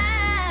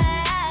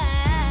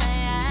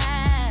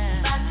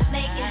 About to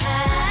make it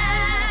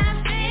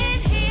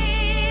happen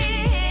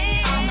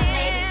here. All my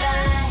ladies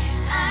back.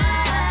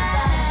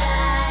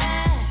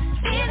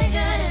 Feeling good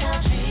and no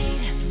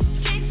drinks.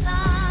 Drinks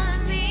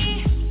on me.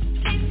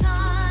 Drinks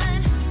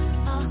on.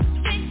 Oh,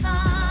 drinks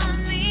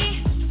on me.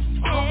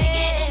 Won't be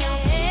getting no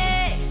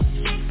sleep.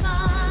 Drinks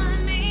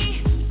on me.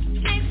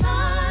 Drinks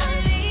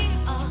on me.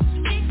 Oh,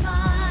 drinks on me.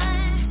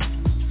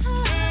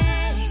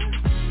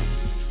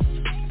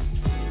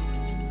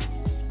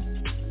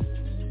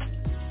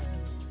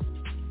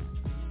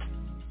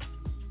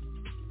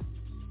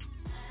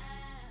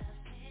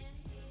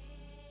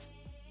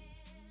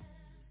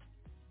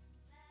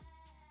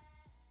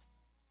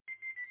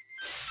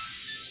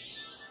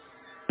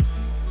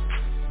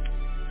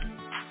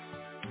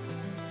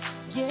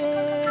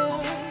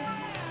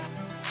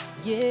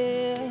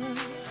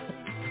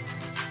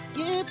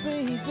 Yeah,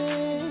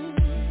 baby.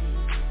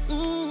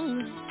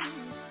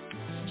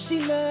 She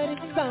love this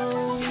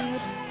song,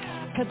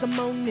 cause I'm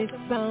on this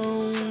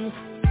song.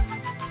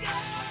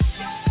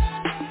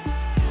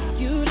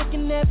 You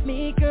looking at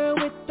me, girl,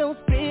 with those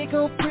big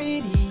old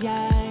pretty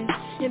eyes,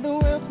 and the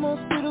world's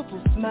most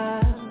beautiful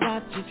smile. I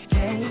just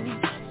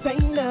can't say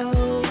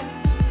no.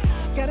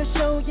 Gotta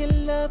show you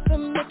love for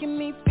making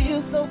me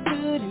feel so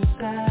good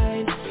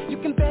inside. You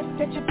can bet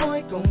that your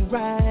boy gon'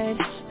 ride,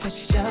 for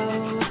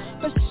sure,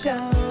 for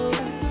sure.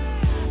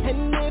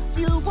 And if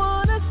you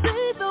wanna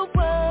see the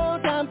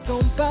world, I'm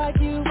gon' buy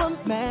you a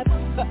map.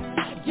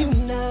 You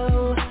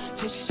know,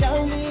 just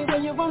show me where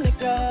you wanna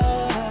go.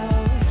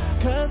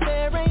 Cause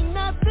there ain't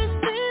nothing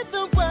in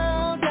the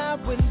world I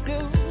wouldn't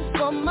do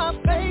for my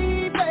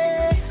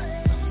baby,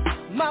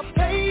 my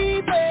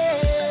baby.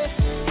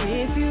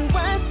 If you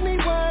ask me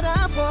what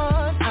I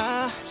want,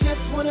 I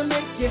just wanna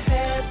make you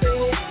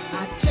happy.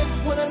 I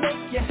just wanna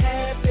make you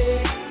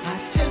happy.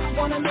 I just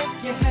wanna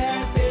make you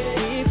happy.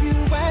 If you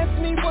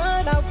ask me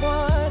what I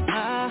want,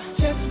 I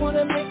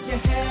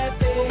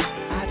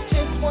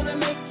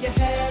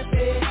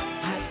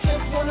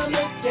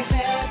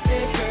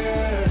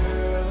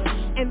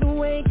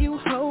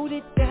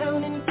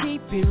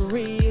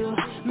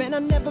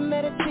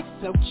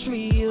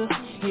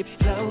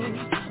blows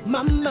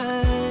my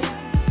mind.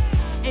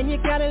 And you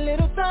got a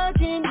little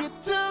thug in you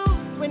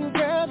too, when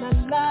girl I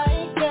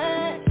like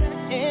that.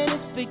 And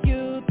it's for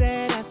you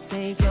that I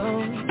stay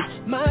on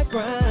my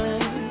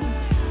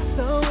grind.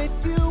 So if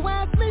you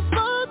ask me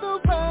for the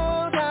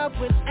world, I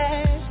would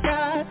ask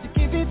God to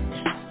give it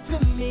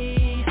to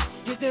me.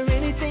 Is there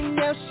anything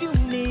else you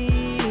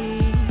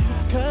need?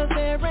 'Cause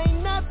there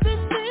ain't nothing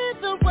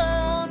in the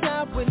world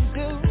I wouldn't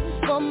do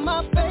for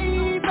my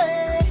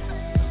baby,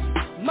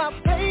 my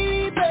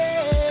baby.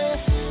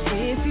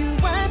 If you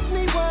ask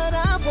me what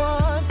I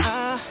want,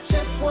 I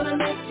just wanna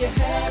make you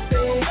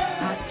happy.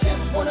 I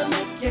just wanna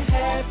make you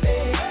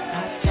happy.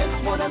 I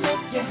just wanna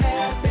make you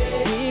happy.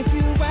 If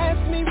you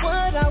ask me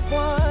what I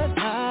want,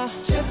 I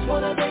just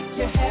wanna make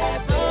you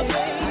happy.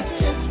 I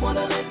just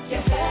wanna make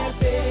you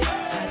happy.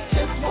 I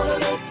just wanna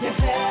make you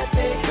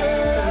happy,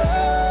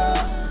 girl.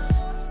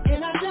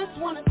 And I just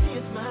wanna see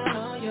a smile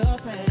on your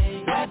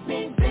face. That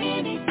means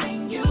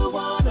anything you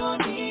want or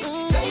need,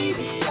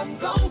 baby, I'm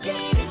gon'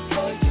 get it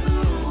for you.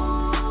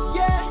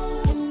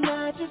 Yeah, and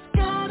I just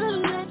gotta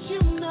let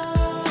you know,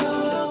 you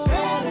look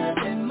better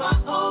than my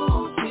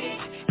old chick.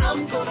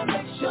 I'm gonna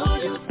make sure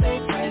you stay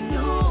brand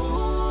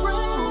new,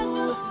 brand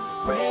new,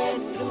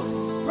 brand new,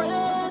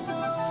 brand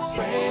new,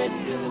 brand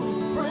new,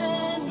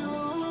 brand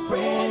new,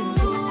 brand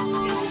new.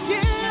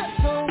 Yeah,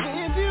 so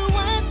if you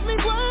ask me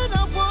what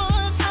I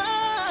want, I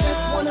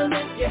just wanna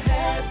make you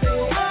happy.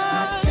 I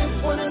just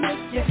wanna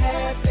make you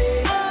happy.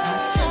 I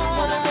just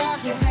wanna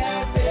make you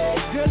happy.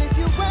 Girl, if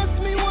you ask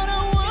me what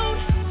I want,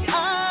 I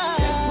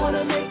just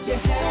wanna make you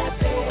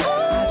happy.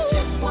 I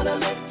just wanna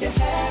make you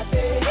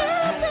happy.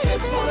 I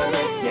just wanna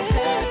make you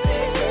happy,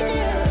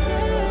 girl.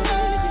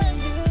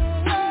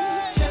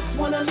 Just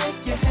wanna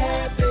make you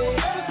happy.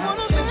 I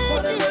just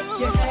wanna make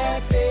you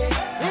happy.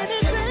 I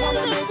just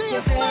wanna make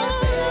you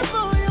happy.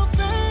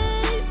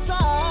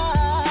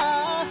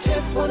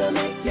 Just wanna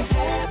make you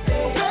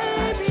happy.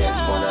 I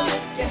just wanna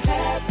make you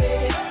happy.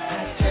 I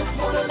just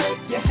wanna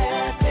make you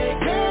happy,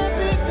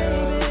 happy,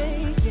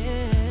 baby,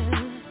 yeah.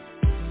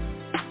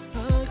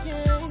 Oh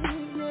yeah,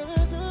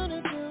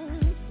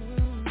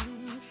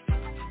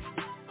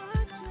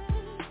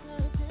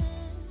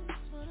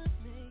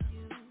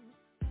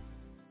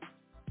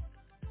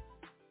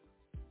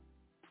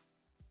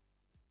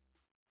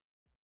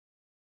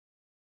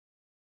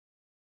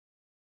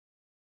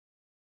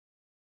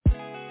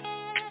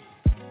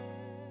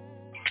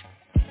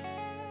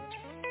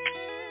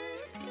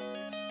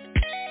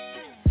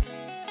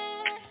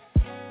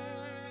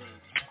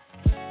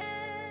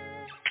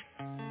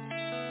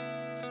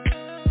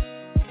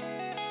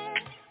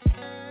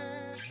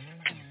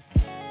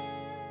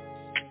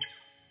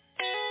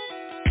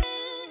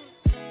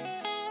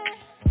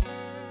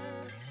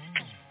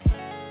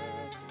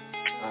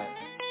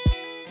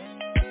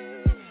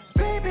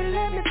 baby,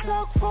 let me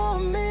talk for a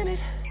minute.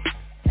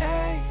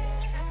 Hey,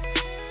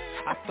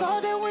 I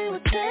thought that we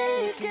would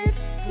take it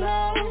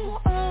slow.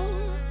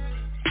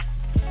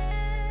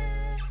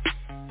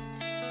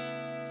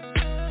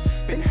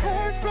 Been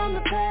hurt from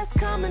the past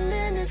coming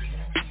in it.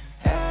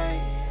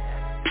 Hey,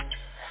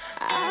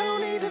 I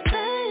don't even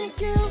thank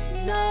you,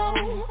 no.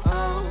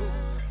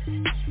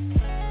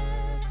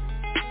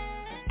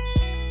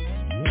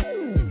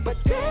 But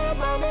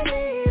damn, I'm in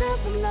need of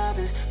some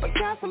loving, but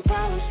got some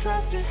problems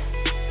trusting.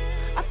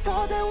 I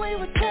thought that we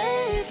would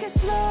take it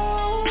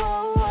slow.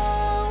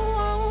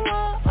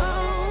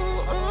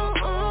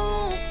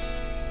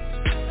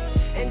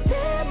 And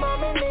damn,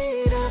 I'm in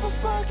need of a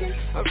fucking,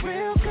 a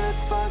real good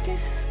fucking.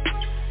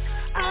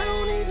 I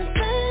don't even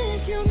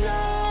thank you, no.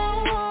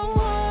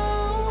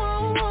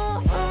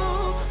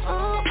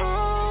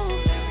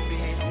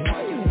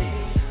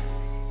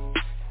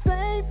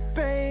 Say,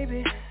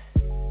 baby,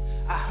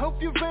 I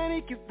hope you're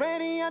ready, get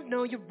ready, I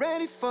know you're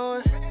ready for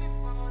it.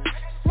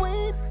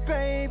 Sweet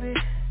baby,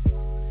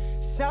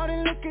 shout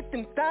and look at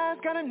them thighs,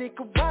 got a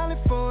nickel wallet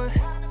for it.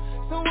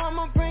 So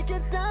I'ma break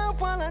it down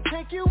while I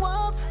take you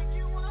up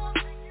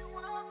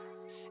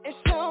and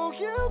show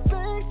you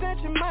things that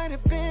you might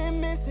have been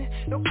missing.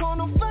 Don't call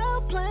no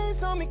foul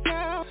plays on me,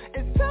 girl,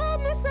 it's time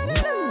to set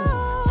it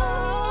off.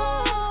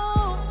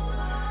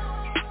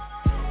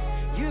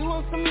 You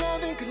want some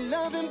loving, good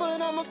loving,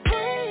 but I'm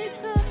afraid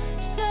to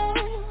show.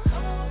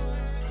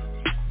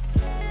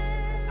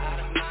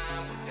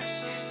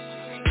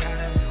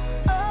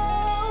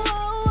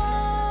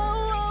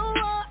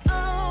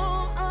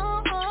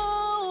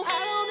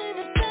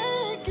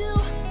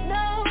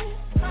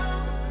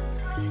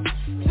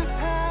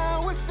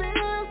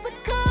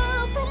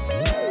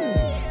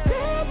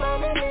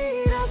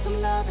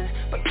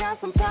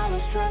 Some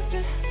problems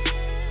trusting.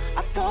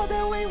 I thought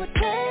that we would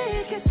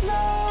take it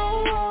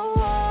slow.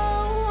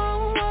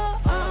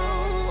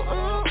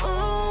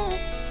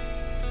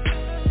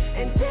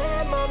 And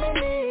damn, I'm in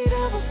need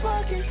of a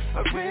fucking,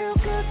 a real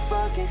good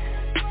fucking.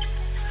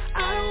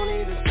 I don't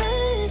even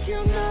thank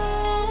you, no.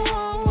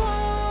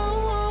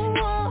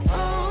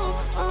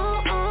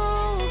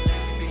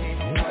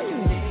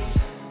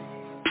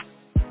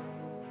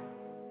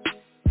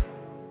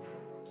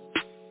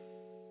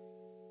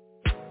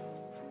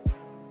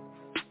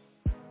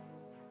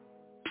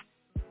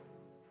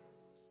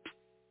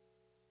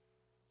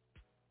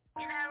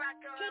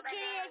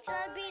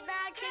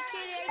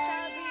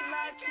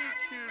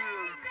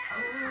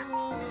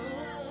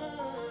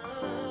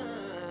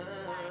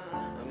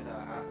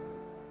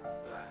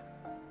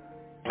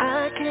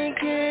 can't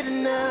get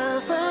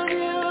enough of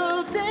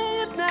you.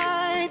 Day and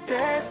night,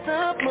 that's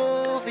the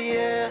movie,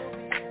 yeah.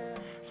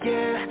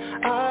 Yeah,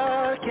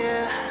 oh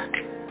yeah,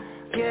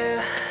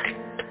 yeah.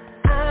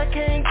 I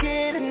can't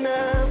get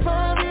enough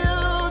of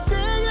you.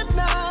 Day and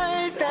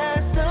night,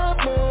 that's the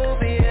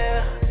movie,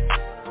 yeah.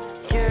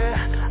 Yeah,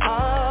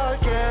 oh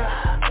yeah,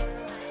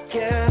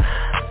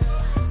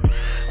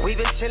 yeah. We've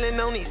been chillin'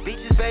 on these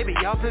beaches, baby,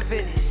 off in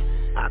Venice.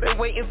 I've been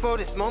waiting for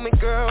this moment,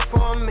 girl,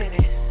 for a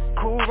minute.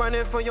 Cool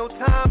running for your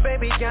time,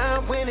 baby,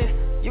 I'm winning.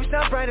 You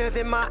sound brighter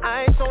than my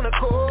ice on a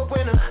cold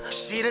winter.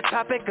 She the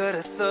topic of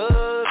the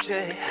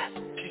subject.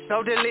 She's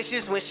so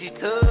delicious when she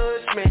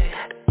touch me.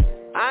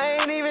 I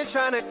ain't even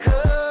tryna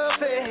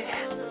cuff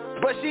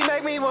it, but she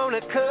make me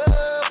wanna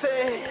cuff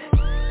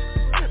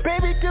it.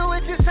 Baby, do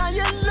it just how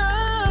you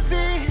love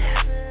it.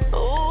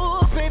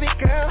 Ooh, baby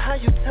girl, how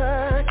you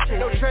touch it.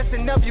 No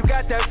dressing up, you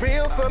got that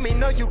real for me.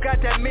 No, you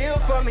got that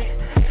meal for me.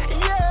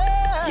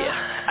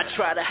 Yeah, I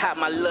try to hide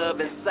my love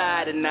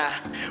inside and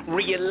I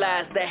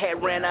realized I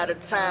had ran out of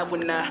time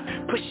when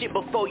I push it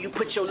before you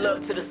put your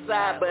love to the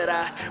side. But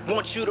I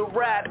want you to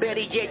ride, better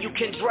yet you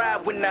can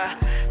drive when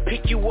I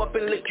pick you up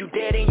and look you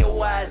dead in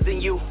your eyes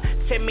and you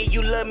tell me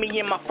you love me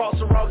and my faults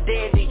are all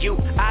dead to you.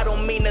 I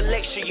don't mean to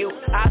lecture you,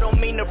 I don't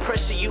mean to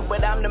pressure you,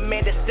 but I'm the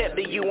man that stepped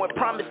to you and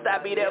promised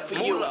I'd be there for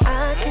you.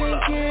 I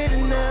can't get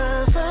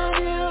enough of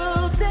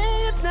you.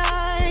 Day and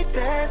night,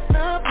 that's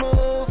the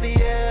movie,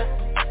 yeah.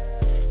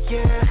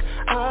 Yeah,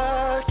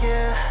 oh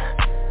yeah,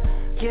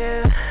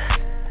 yeah.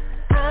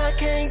 I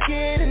can't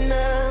get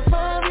enough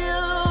of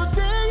you.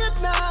 Day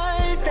and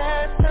night,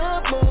 that's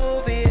the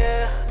movie,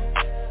 yeah.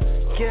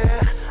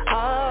 Yeah,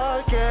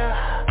 oh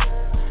yeah,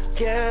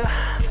 yeah.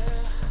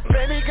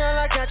 Baby girl,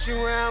 I got you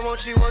where I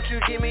want you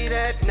give me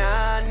that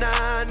nah,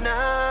 nah,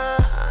 nah.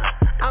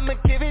 I'ma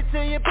give it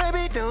to you,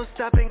 baby, don't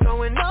stop and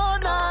going all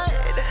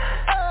night.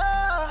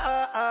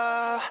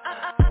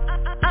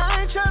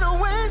 I ain't tryna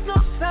waste no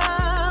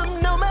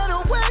time, no matter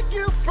where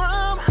you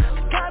from.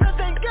 Gotta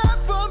thank God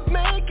for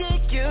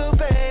making you,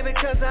 baby,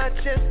 cause I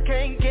just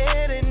can't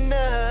get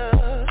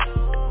enough.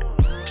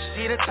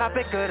 She the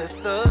topic of the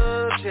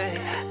subject.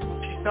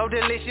 She's so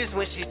delicious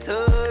when she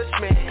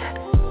touch me.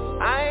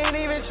 I ain't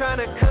even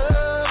tryna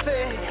cuff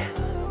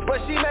it, but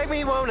she make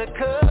me wanna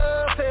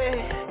cuff it.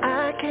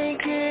 I can't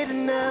get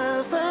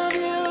enough of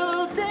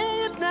you.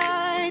 Day and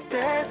night,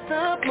 that's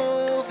the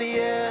movie,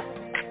 yeah.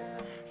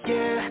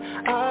 Yeah,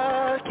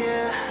 oh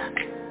yeah,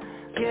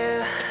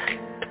 yeah.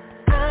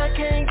 I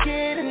can't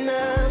get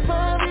enough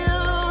of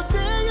you.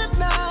 Day and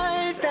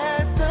night,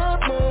 that's the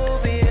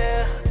movie,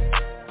 yeah.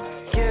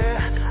 Yeah,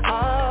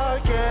 oh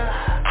yeah,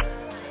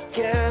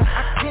 yeah.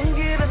 I can't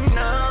get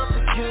enough of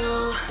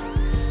you.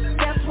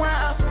 That's why I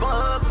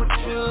fuck with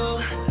you.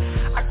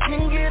 I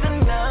can't get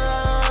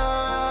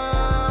enough.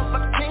 I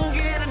can't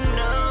get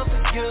enough of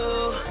you.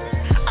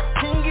 I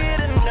can't get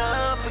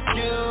enough of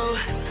you.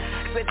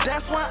 But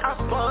that's why I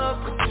fuck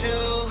with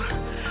you.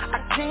 I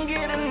can't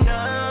get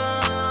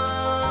enough.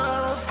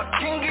 I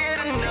can't get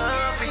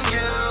enough of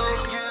you.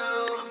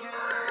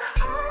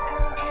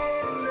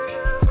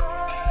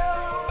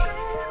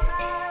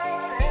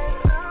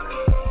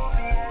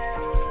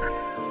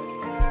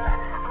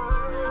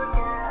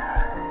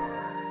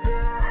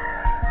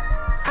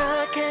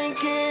 I can't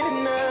get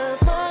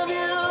enough of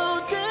you.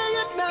 Day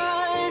and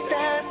night,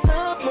 that's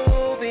the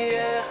movie,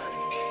 yeah.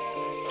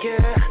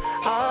 Yeah,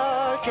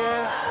 oh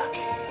yeah.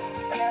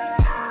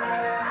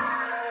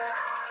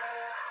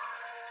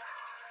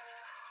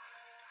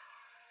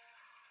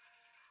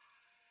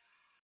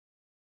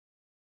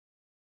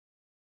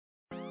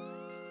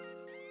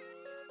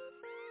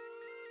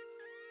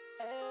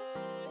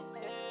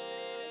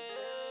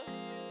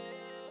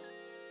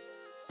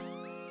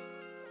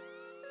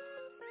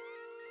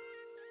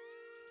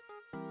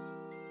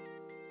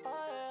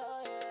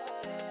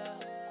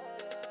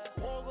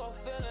 Woke up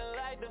feeling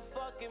like the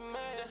fucking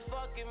man,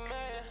 fucking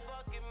man,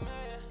 fucking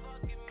man.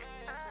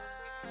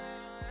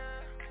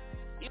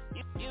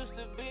 Used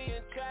to be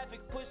in traffic,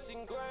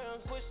 pushing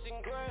grams,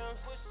 pushing grams,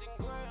 pushing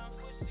grams,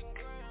 pushing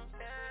grams.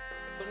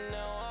 But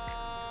now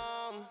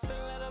I'm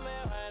feeling like a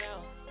man right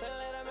now, feeling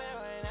like a man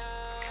right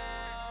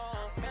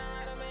now, feeling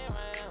like a man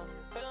right now,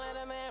 feeling like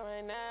a man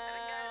right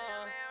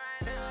now,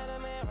 feeling like a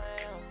man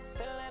right now,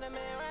 feeling like a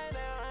man right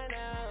now, right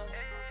now,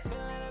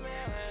 feeling like a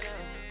man right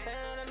now,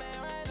 feeling like a man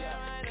right now,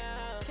 right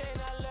now. Can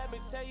I let me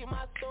tell you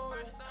my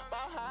story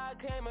about how I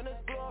came in this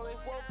glory?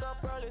 Woke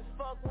up early as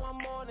fuck one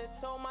morning,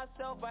 told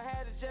myself I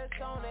had to just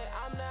own it.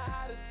 I'm the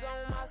hottest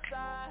on my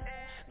side.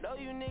 Know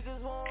you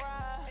niggas won't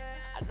ride.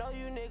 I know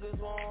you niggas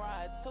won't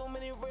ride. Too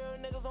many real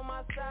niggas on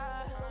my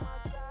side.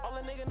 All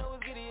a nigga know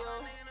is video.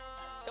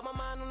 Got my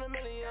mind on a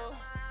million.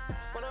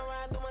 When I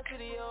ride through my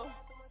city, yo.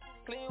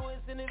 Clean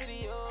whips in the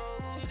video.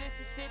 See, this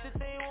is shit that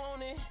they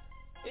wanted.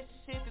 It's the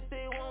shit that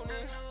they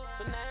wanted.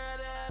 But now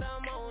that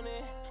I'm on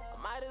it, I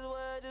might as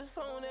well just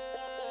phone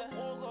it.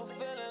 Woke up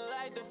feeling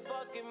like the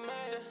fucking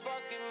man,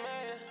 fucking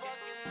man,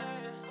 fucking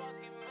man,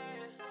 fucking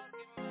man,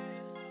 fucking man.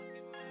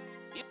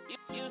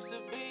 Used to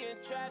be in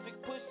traffic,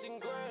 pushing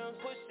grams,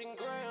 pushing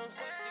grams,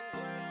 pushing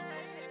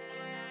grams.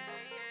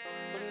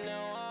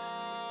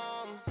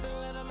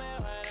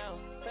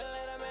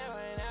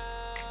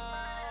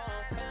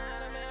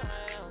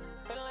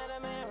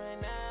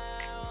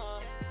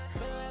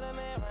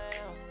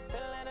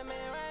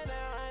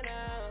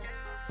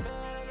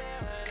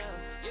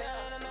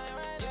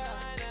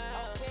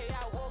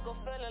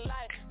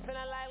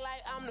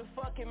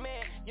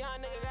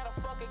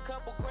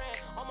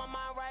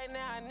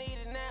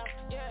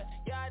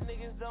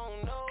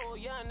 don't know.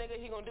 Young nigga,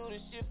 he gon' do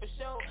this shit for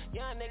sure.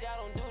 Young nigga, I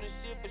don't do this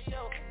shit for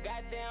sure.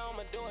 Goddamn,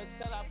 I'ma do it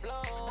till I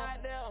blow.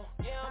 Goddamn,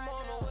 yeah, I'm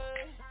on the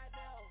way.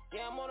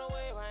 Yeah, I'm on the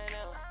way right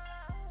now.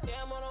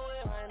 Yeah, I'm on the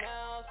way right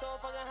now.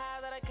 So fucking high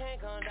that I can't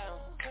come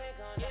down.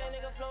 Yeah,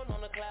 nigga floating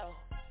on the cloud.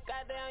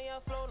 Goddamn, yeah,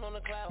 I'm floating on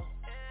the cloud.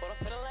 But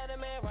I'm feeling like the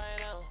man right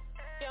now.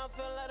 Yeah, I'm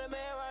feeling like the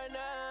man right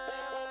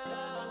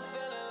now. I'm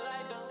feeling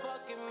like the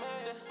fucking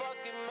man. The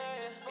fucking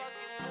man.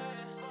 Fucking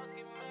man.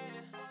 Fucking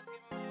man.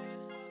 Fucking man.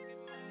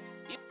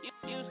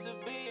 Used to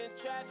be in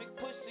traffic,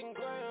 pushing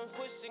grams,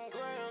 pushing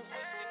grams,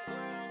 pushing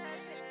grams.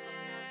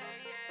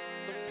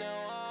 But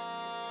now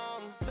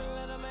I'm feeling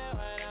like the man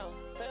right now.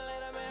 Feeling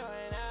like the man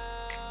right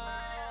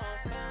now.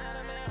 Feeling like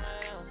the man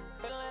right now.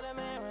 Feeling like the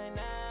man right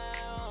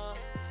now.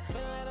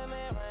 Feeling like the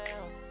man right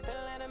now.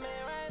 Feeling like the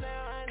man right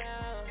now, right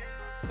now.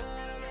 Feeling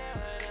like the man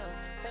right now.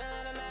 Feeling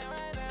like the man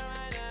right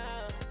now, right now.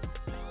 Feeling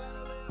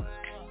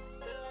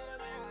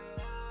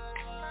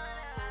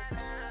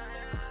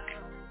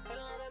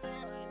like the man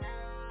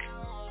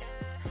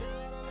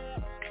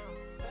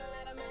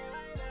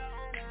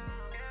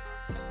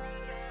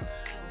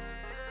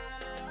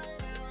right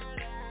now. Feeling like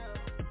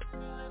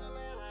the man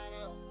right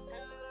now.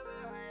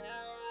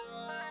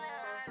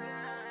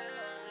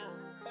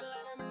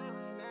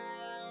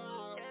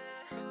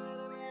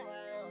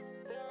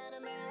 Feeling like the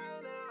man right now.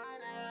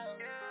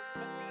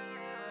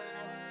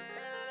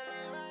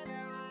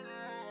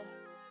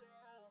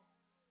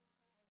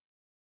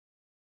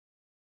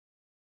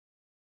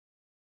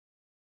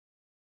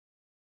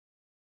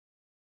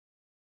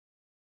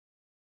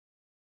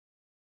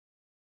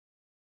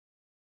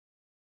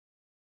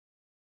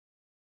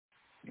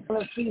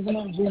 Let's season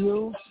up to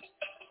you.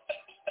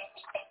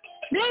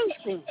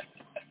 Lucy.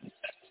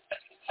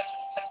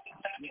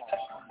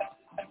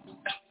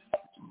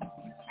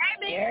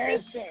 Yes,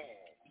 sir.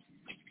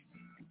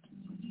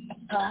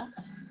 Huh?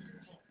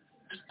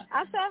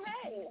 I said,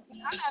 hey,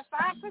 I'm at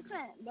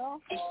 5%, though.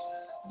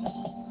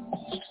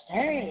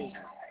 Hey.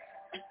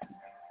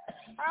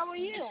 How are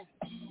you?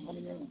 What do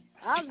you mean?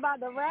 I was about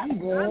to rap. I'm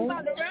good. I was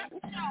about to rap the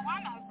show.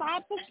 I'm at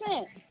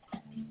 5%.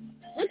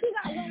 What you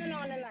got going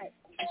on tonight?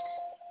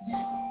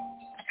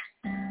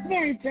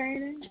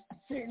 Maintaining,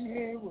 sitting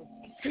here with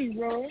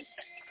T-Roy.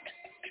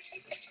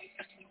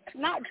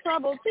 Not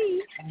Trouble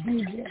T.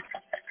 DJ.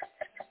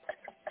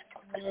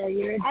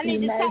 Yeah, I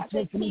need to talk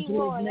to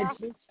T-Roy.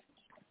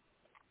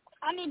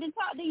 I need to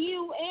talk to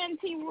you and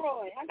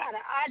T-Roy. I got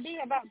an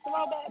idea about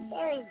Throwback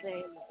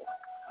Thursday.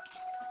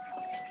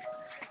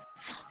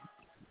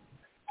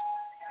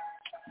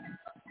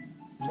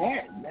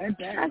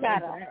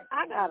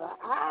 I got an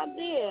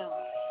idea.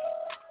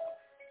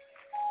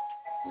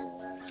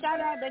 Shout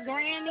out to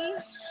Granny.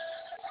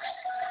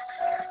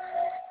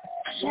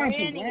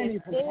 Granny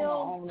is still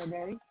home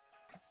today.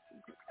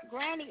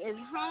 Granny is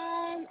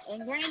home,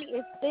 and Granny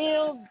is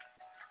still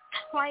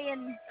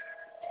playing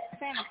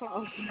Santa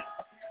Claus.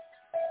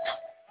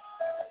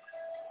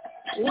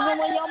 Even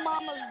when your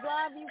mamas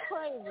drive you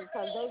crazy,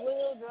 because they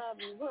will drive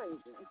you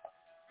crazy.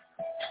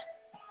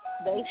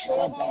 They still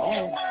want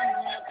your mama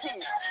in the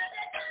tent.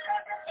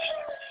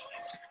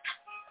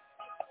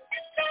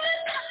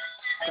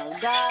 So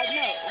God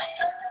knows.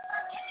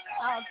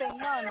 I don't think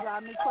none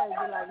drive me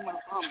crazy like my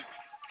mama.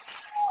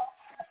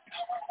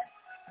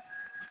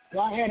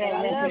 Well, I hear that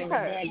record in the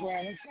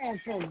background. It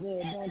sounds so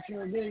good, don't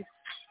you agree?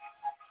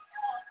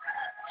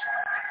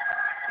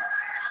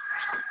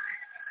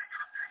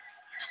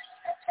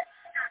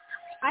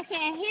 I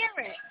can't hear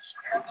it.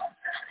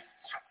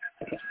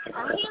 I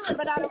hear it,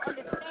 but I don't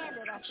understand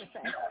it, I should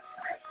say.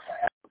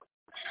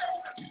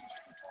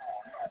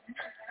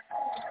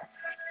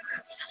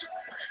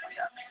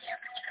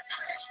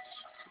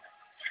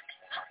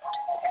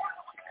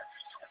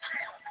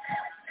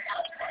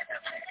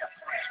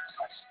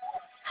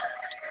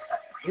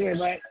 Yeah,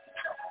 but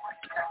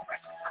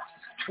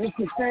it's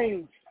the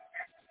stage.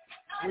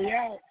 We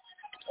out.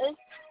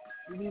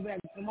 We'll be back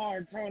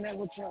tomorrow. Turn that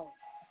with y'all.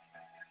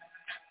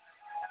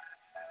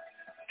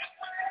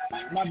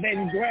 My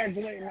baby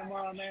graduating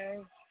tomorrow,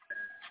 man.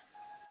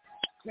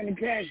 Send the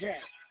cash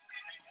out.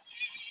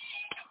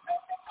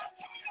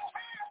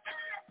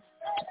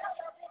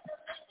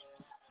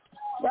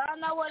 Y'all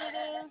know what it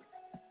is?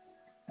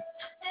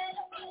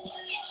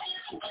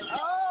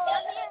 Oh, I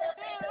hear it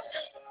now.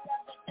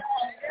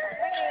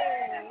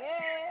 Hey,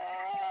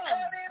 yeah.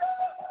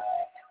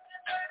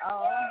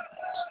 Oh.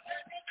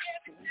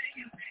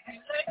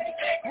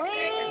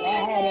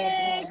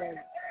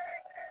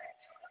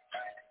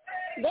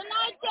 Good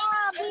night,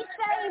 y'all. Be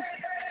safe.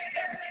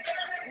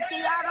 See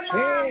y'all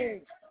tomorrow.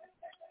 Hey.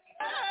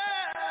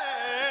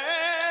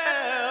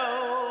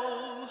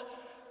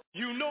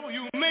 You know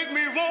you make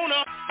me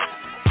wanna.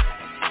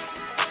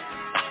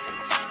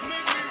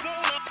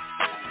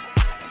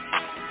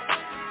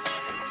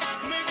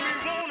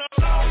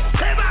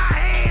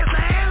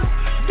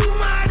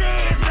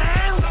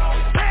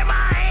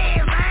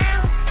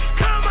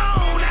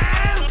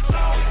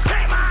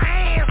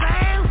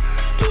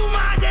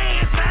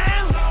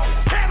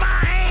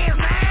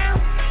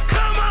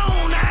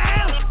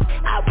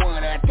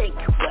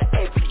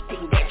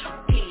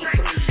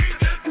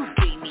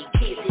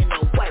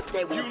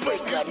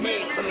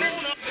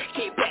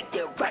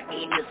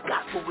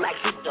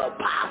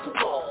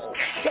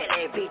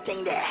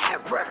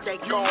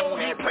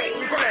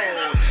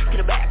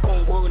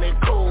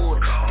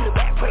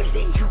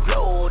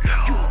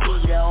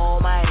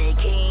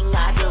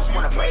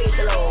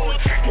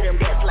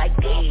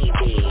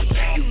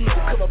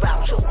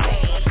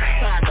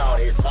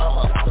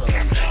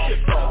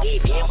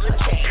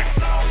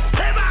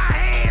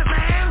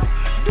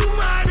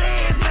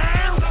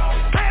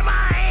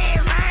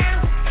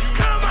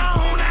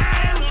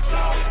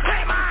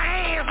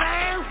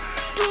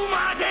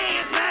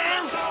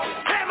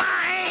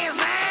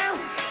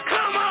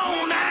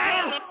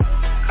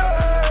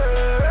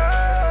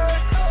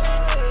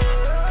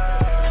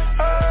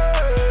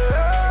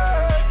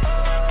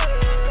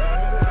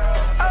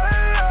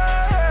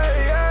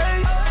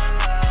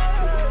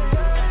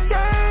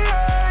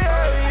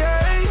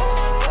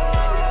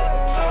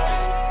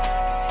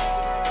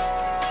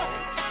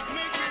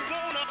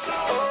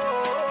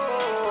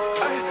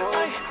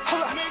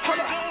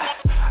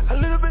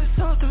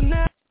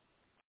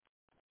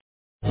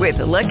 With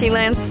the Lucky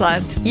Land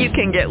Slots, you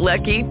can get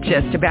lucky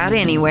just about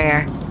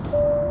anywhere.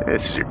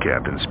 This is your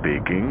captain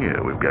speaking.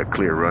 We've got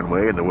clear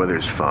runway and the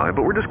weather's fine,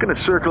 but we're just going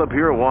to circle up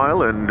here a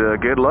while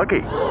and get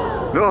lucky.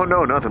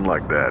 No, nothing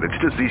like that.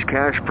 It's just these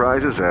cash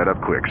prizes add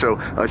up quick. So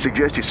I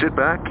suggest you sit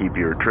back, keep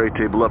your tray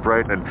table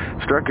upright,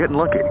 and start getting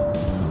lucky.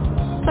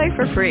 Play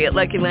for free at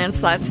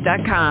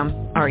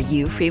LuckyLandSlots.com. Are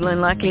you feeling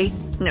lucky?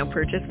 No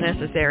purchase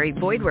necessary.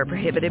 Void where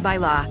prohibited by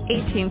law.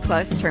 18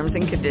 plus terms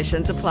and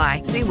conditions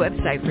apply. See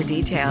website for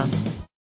details.